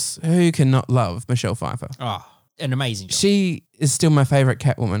 And of course, who can not love Michelle Pfeiffer? Oh, an amazing job. She is still my favorite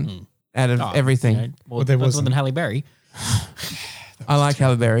Catwoman out of Oh, everything. More there more wasn't. than Halle Berry. I like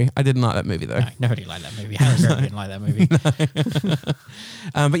Halle Berry. I didn't like that movie though. No, nobody liked that movie. Halle Berry didn't like that movie.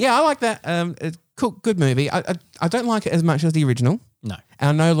 But yeah, I like that. It's cool, good movie. I don't like it as much as the original. No. And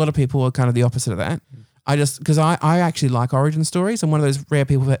I know a lot of people are kind of the opposite of that. Because I actually like origin stories. I'm one of those rare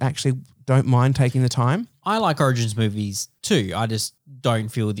people that actually don't mind taking the time. I like Origins movies too. I just don't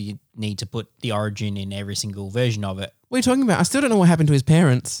feel the need to put the origin in every single version of it. What are you talking about? I still don't know what happened to his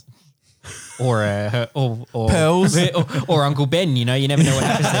parents. Or Pearls. or Uncle Ben. You never know what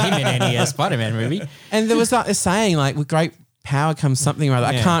happens to him in any Spider-Man movie. And there was this saying, with great power comes something or other.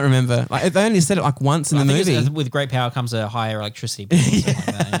 I Yeah. can't remember. They only said it once in the I think movie. with great power comes a higher electricity bill. Or something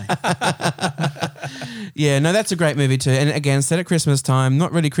like that, yeah. Yeah, no, that's a great movie too. And again, set at Christmas time,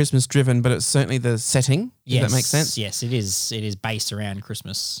 not really Christmas driven, but it's certainly the setting. If that makes sense. Yes, it is. It is based around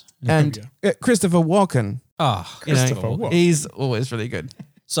Christmas. And Christopher Walken, Oh, Christopher Walken. he's always really good.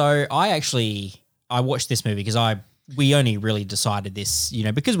 So I watched this movie because we only really decided this,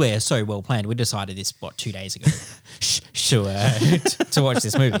 because we're so well planned. We decided this 2 days ago to watch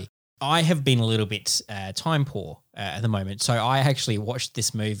this movie. I have been a little bit time poor at the moment, so I actually watched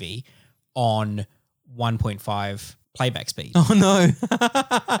this movie on 1.5 playback speed. Oh no.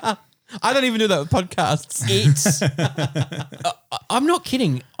 I don't even do that with podcasts. It's I'm not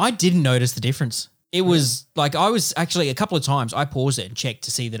kidding. I didn't notice the difference. It was I was actually a couple of times I paused it and checked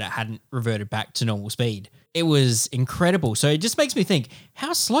to see that it hadn't reverted back to normal speed. It was incredible. So it just makes me think,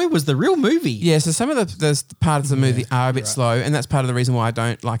 how slow was the real movie? Yeah, so some of the parts of the movie are a bit slow, and that's part of the reason why I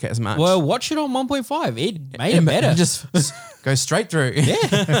don't like it as much. Well, watch it on 1.5. It made it better. Just go straight through.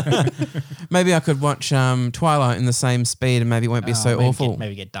 Yeah. Maybe I could watch Twilight in the same speed and maybe it won't be so awful.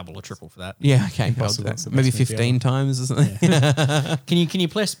 Maybe get double or triple for that. Yeah, okay. I'll do Impossible. that. It's the Maybe best movie 15 times or something. Can you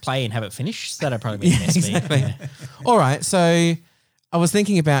press play and have it finish? That'd probably be the best exactly. speed. Yeah. All right. So I was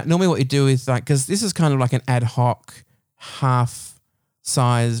thinking about normally what you do is because this is kind of like an ad hoc, half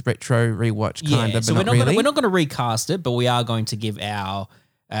size retro rewatch kind of, so but not really. we're not going to recast it, but we are going to give our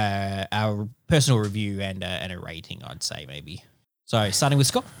personal review and a rating. I'd say maybe. So starting with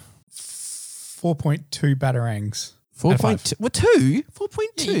Scott. 4.2 Batarangs. 4.2. What, 2?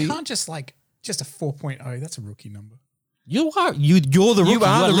 4.2? You can't just a 4.0. That's a rookie number. You're the rookie. You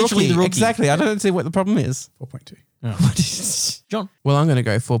are the literally rookie. the rookie. Exactly. I don't see what the problem is. 4.2. John. Well, I'm going to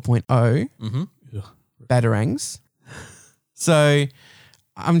go 4.0 Batarangs. So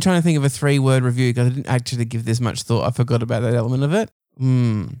I'm trying to think of a 3-word review because I didn't actually give this much thought. I forgot about that element of it.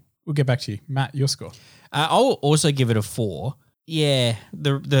 We'll get back to you. Matt, your score. I'll also give it a 4. Yeah,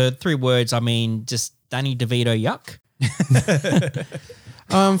 the 3 words. I mean, just Danny DeVito yuck.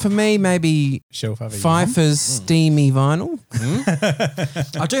 For me, maybe Shelf over Pfeiffer's steamy vinyl.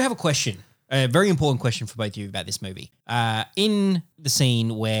 I do have a question, a very important question for both of you about this movie. In the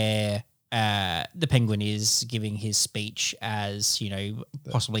scene where the Penguin is giving his speech as,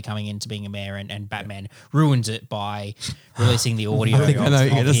 possibly coming into being a mayor and Batman ruins it by releasing the audio I think I know what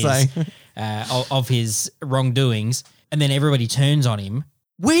you're going to say. Of his wrongdoings, and then everybody turns on him.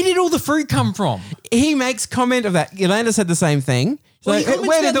 Where did all the fruit come from? He makes comment of that. Yolanda said the same thing. Well, he Like, comments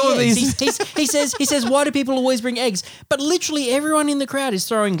where about did all the eggs. these? He says, why do people always bring eggs? But literally everyone in the crowd is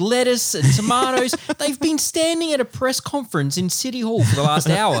throwing lettuce and tomatoes. They've been standing at a press conference in City Hall for the last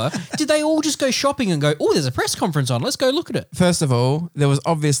hour. Did they all just go shopping and go, oh, there's a press conference on. Let's go look at it. First of all, there was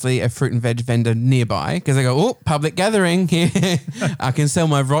obviously a fruit and veg vendor nearby because they go, oh, public gathering here. I can sell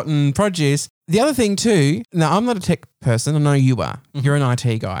my rotten produce. The other thing too, now I'm not a tech person. I know you are. You're an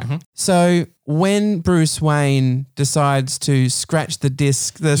IT guy. So when Bruce Wayne decides to scratch the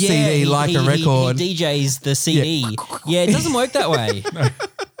disc, the CD like a record. He DJs the CD. Yeah, it doesn't work that way.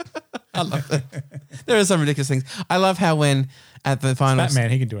 I love that. There are some ridiculous things. I love how when at the final Batman,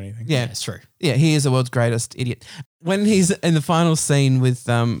 he can do anything. Yeah, That's true. Yeah, he is the world's greatest idiot. When he's in the final scene with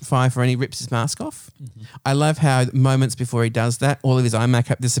Pfeiffer and he rips his mask off, I love how moments before he does that, all of his eye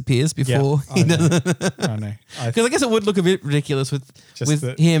makeup disappears before he does it. I know. Because I guess it would look a bit ridiculous with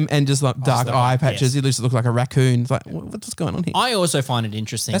him and just like dark eye patches. He looks look like a raccoon. It's like, what's going on here? I also find it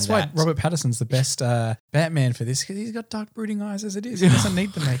interesting That's why that Robert Pattinson's the best Batman for this, because he's got dark brooding eyes as it is. He doesn't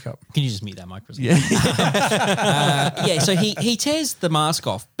need the makeup. Can you just mute that mic for a second? Yeah. So he tears the mask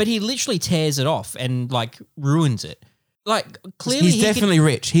off, but he literally tears it off and like ruins it. Like clearly He's definitely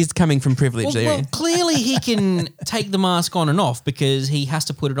rich. He's coming from privilege there. Well, clearly he can take the mask on and off because he has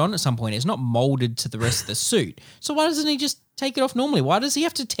to put it on at some point. It's not molded to the rest of the suit. So why doesn't he just take it off normally? Why does he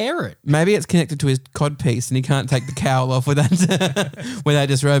have to tear it? Maybe it's connected to his cod piece and he can't take the cowl off without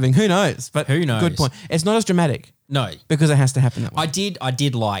disrobing. Who knows? But Who knows? Good point. It's not as dramatic No. because it has to happen that way. I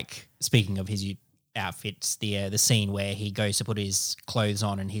did like, speaking of his outfits, the scene where he goes to put his clothes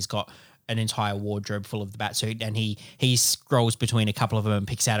on and he's got an entire wardrobe full of the Batsuit, and he scrolls between a couple of them and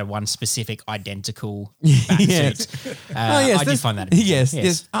picks out one specific identical Batsuit. I did find that interesting.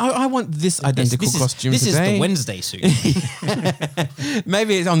 Yes. I want this identical costume This today. is the Wednesday suit.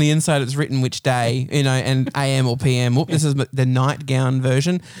 Maybe it's on the inside it's written which day, and AM or PM. Whoop, this is the nightgown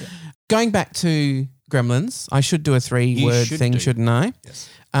version. Going back to Gremlins, I should do a 3-word should thing, do. shouldn't I? Yes.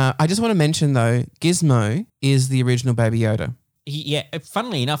 I just want to mention, though, Gizmo is the original Baby Yoda.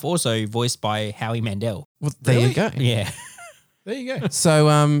 Funnily enough, also voiced by Howie Mandel. Well, there you go. Yeah. There you go.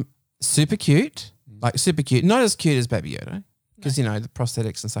 So, super cute. Like, super cute. Not as cute as Baby Yoda because, the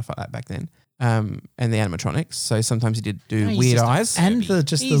prosthetics and stuff like that back then. And the animatronics. So, sometimes he did do No, he's weird just a eyes. And the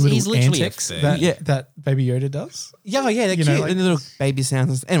He's little literally a antics furry. that Baby Yoda does. Yeah, they're You cute. know, like- and the little baby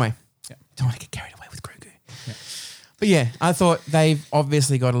sounds. And anyway, don't want to get carried away with Grogu. But yeah, I thought they've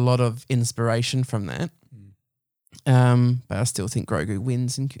obviously got a lot of inspiration from that. But I still think Grogu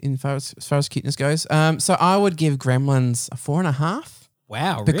wins in as far as cuteness goes. So I would give Gremlins a 4.5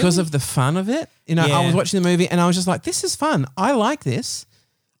 Wow. because really? of the fun of it. I Yeah. was watching the movie and I was just like, this is fun. I like this.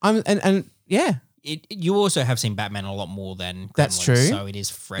 Yeah. You also have seen Batman a lot more than Gremlins, That's true. so it is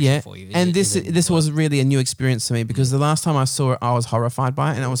fresh Yeah, for you. and this was really a new experience for me because the last time I saw it, I was horrified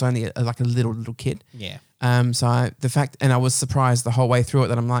by it, and I was only like a little kid. Yeah. So I was surprised the whole way through it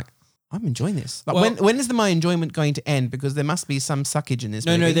that I'm like, I'm enjoying this. Like, Well- when is my enjoyment going to end? Because there must be some suckage in this.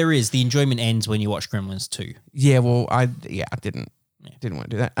 No, movie. there is. The enjoyment ends when you watch Gremlins 2. Yeah, well, I didn't want to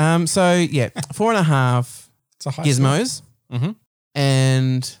do that. 4.5 It's a high gizmos, Mhm.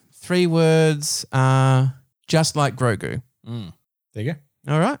 and 3 words are just like Grogu. There you go.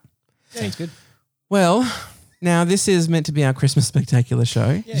 All right. Sounds good. Well, now this is meant to be our Christmas spectacular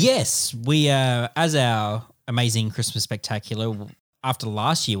show. Yes, we as our amazing Christmas spectacular. After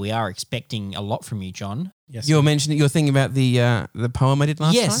last year, we are expecting a lot from you, John. Yes. You're thinking about the poem I did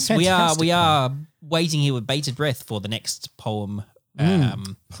last Yes, time. we are. Fantastic We are waiting here with bated breath for the next poem.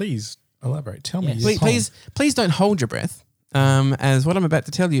 Please elaborate. Tell me. Yes. your poem. Please don't hold your breath. As what I'm about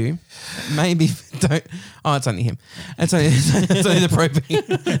to tell you, maybe don't. Oh, it's only him. It's only the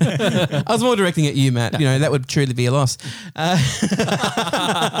propane. I was more directing at you, Matt. That would truly be a loss. Wow.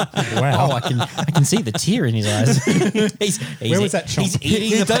 Oh, I can see the tear in his eyes. he's, Where was that shot? He's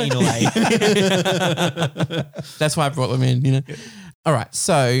eating the pain away. That's why I brought them in. All right.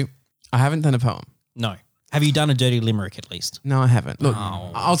 So I haven't done a poem. No. Have you done a dirty limerick at least? No, I haven't. Look,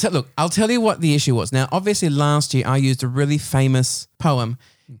 Oh. I'll tell you what the issue was. Now, obviously, last year I used a really famous poem.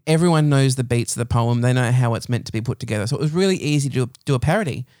 Everyone knows the beats of the poem. They know how it's meant to be put together. So it was really easy to do a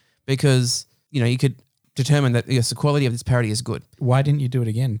parody because you could determined that yes, the quality of this parody is good. Why didn't you do it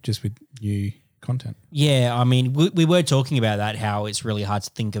again just with new content? Yeah, I mean, we were talking about that, how it's really hard to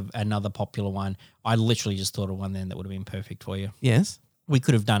think of another popular one. I literally just thought of one then that would have been perfect for you. Yes. We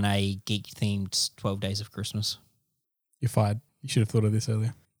could have done a geek-themed 12 Days of Christmas. You're fired. You should have thought of this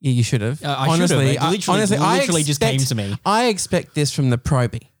earlier. Yeah, you should have. I should have. It literally just came to me. I expect this from the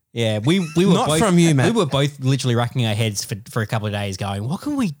probie. Yeah, we were Not both, from you, Matt. We were both literally racking our heads for a couple of days going, what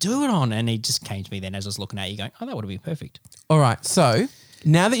can we do it on? And it just came to me then as I was looking at you going, oh, that would have been perfect. All right, so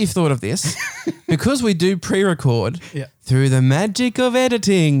now that you've thought of this, because we do pre-record Yeah. through the magic of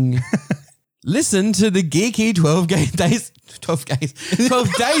editing, listen to the geeky 12 days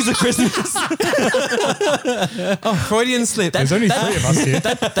of Christmas. Oh, Freudian slip. There's only 3 of us here.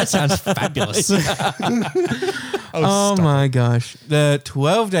 That sounds fabulous. Oh my gosh. The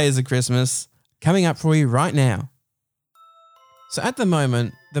 12 Days of Christmas coming up for you right now. So at the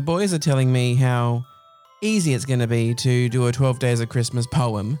moment, the boys are telling me how easy it's going to be to do a 12 Days of Christmas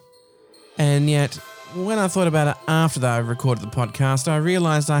poem. And yet, when I thought about it after I recorded the podcast, I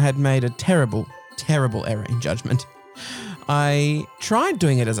realized I had made a terrible, terrible error in judgment. I tried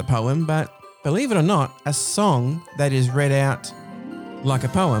doing it as a poem, but believe it or not, a song that is read out like a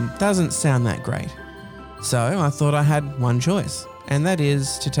poem doesn't sound that great. So I thought I had one choice, and that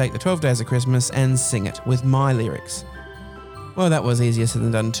is to take the 12 Days of Christmas and sing it with my lyrics. Well, that was easier said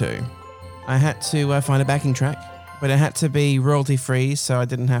than done too. I had to find a backing track, but it had to be royalty free, so I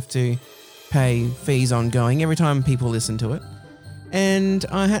didn't have to pay fees ongoing every time people listen to it. And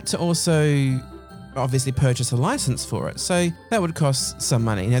I had to also obviously purchase a license for it, so that would cost some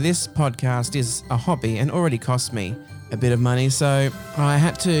money. Now, this podcast is a hobby and already cost me a bit of money, so I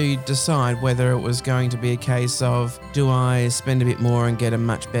had to decide whether it was going to be a case of, do I spend a bit more and get a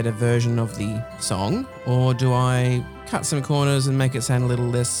much better version of the song, or do I cut some corners and make it sound a little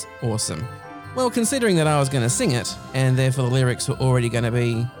less awesome? Well, considering that I was going to sing it, and therefore the lyrics were already going to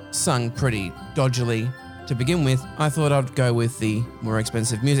be sung pretty dodgily to begin with, I thought I'd go with the more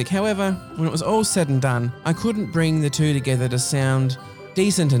expensive music. However, when it was all said and done, I couldn't bring the two together to sound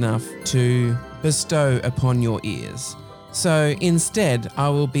decent enough to bestow upon your ears. So instead, I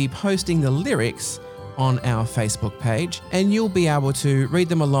will be posting the lyrics on our Facebook page, and you'll be able to read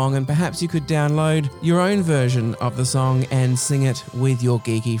them along, and perhaps you could download your own version of the song and sing it with your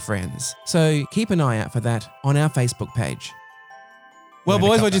geeky friends. So keep an eye out for that on our Facebook page. Well, We're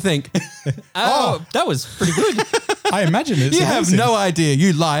gonna boys, cut what do you think? Oh, that was pretty good. I imagine it's You have amazing. no idea,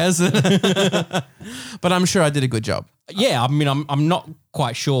 you liars. But I'm sure I did a good job. Yeah, I mean, I'm not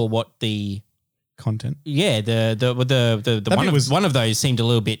quite sure what the content. the That one bit of, was- one of those seemed a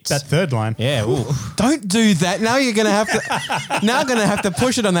little bit. That third line. Yeah, ooh. Don't do that. Now you're gonna have to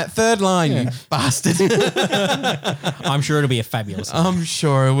push it on that third line, you bastard. I'm sure it'll be a fabulous. I'm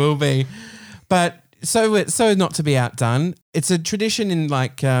sure it will be. But so not to be outdone, it's a tradition in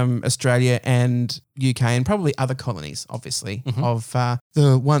like Australia and UK and probably other colonies, obviously, of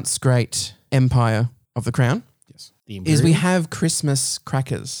the once great empire of the Crown. The Is we Imperial. have Christmas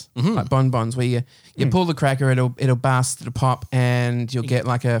crackers, like bonbons, where you pull the cracker, it'll burst, it'll pop, and you'll get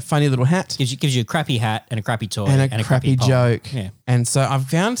like a funny little hat gives you a crappy hat and a crappy toy and a crappy poem. joke. Yeah. And so I've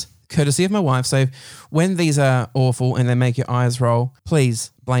found, courtesy of my wife, so when these are awful and they make your eyes roll,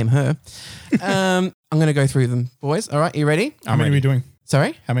 please blame her. I'm going to go through them, boys. All right, you ready? How many are we doing?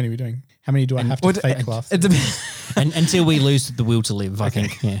 Sorry? How many are we doing? How many do I have to fake laugh? It depends. And until we lose the will to live, I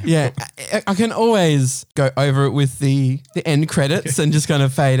think. Yeah. Yeah, I can always go over it with the end credits and just kind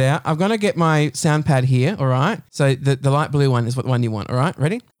of fade out. I'm going to get my sound pad here, all right? So the light blue one is what the one you want, all right?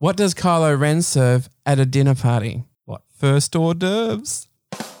 Ready? What does Kylo Ren serve at a dinner party? What? First hors d'oeuvres.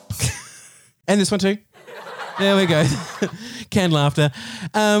 And this one too. There we go. Canned laughter.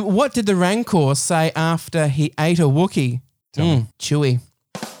 What did the Rancor say after he ate a Wookiee? Chewy.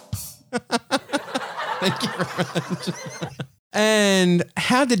 Thank you very much. And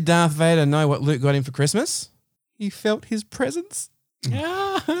how did Darth Vader know what Luke got him for Christmas? He felt his presence. You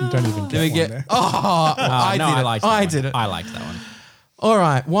don't even Did we get one get? there. Oh, I no, did it. I liked that I one. did it. I liked that one. All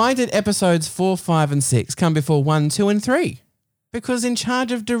right. Why did episodes 4, 5, and 6 come before 1, 2, and 3? Because in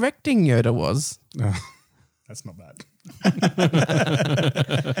charge of directing Yoda was. Oh, that's not bad.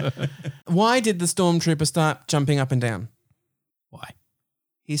 Why did the stormtrooper start jumping up and down? Why?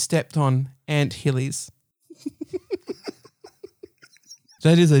 He stepped on Ant Hillies.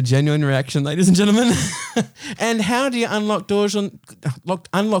 That is a genuine reaction, ladies and gentlemen. And how do you unlock doors on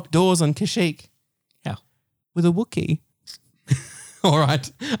Kashyyyk? How? With a Wookiee. All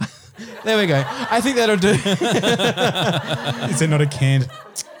right. There we go. I think that'll do. Is it not a canned?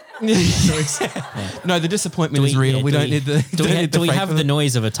 No, the disappointment is real. We don't need the. Do we fake have for the them.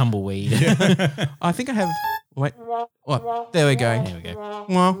 noise of a tumbleweed? I think I have. Wait. Oh, there we go. There we go.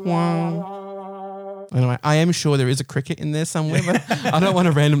 Wah, wah. Anyway, I am sure there is a cricket in there somewhere, but I don't want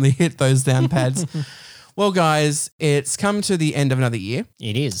to randomly hit those down pads. Well, guys, it's come to the end of another year.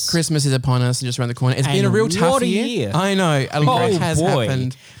 It is. Christmas is upon us and just around the corner. It's been a real tough what a year. year. I know. A lot has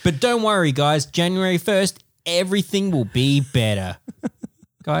happened. But don't worry, guys. January 1st, everything will be better.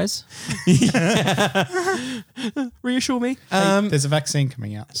 Guys? Reassure me. There's a vaccine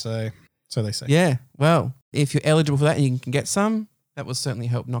coming out, so they say. Yeah. Well, if you're eligible for that and you can get some, that will certainly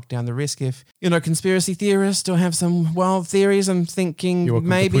help knock down the risk. If you're not a conspiracy theorist or have some wild theories, I'm thinking You're welcome to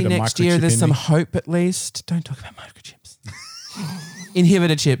maybe put a next year microchip there's in some me. hope at least. Don't talk about microchips.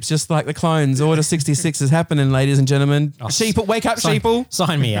 Inhibitor chips, just like the clones. Order 66 is happening, ladies and gentlemen. Sheeple, wake up, sheeple.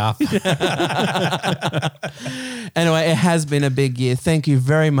 Sign me up. Anyway, it has been a big year. Thank you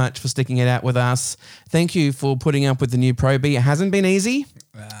very much for sticking it out with us. Thank you for putting up with the new Proby. It hasn't been easy.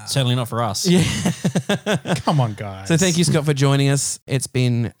 Certainly not for us. Come on, guys. So thank you, Scott, for joining us. It's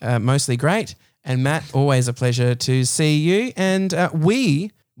been mostly great. And Matt, always a pleasure to see you. And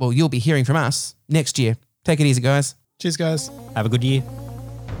you'll be hearing from us next year. Take it easy, guys. Cheers, guys. Have a good year.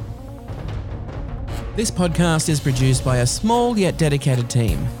 This podcast is produced by a small yet dedicated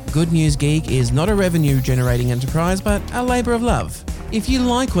team. Good News Geek is not a revenue-generating enterprise, but a labour of love. If you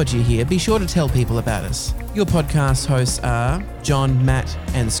like what you hear, be sure to tell people about us. Your podcast hosts are John, Matt,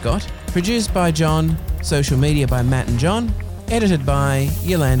 and Scott. Produced by John, social media by Matt and John. Edited by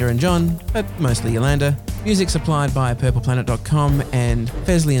Yolanda and John, but mostly Yolanda. Music supplied by purpleplanet.com and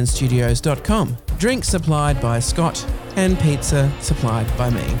Feslianstudios.com. Drinks supplied by Scott and pizza supplied by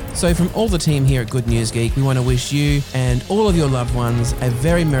me. So from all the team here at Good News Geek, we want to wish you and all of your loved ones a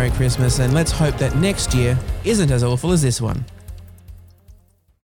very Merry Christmas, and let's hope that next year isn't as awful as this one.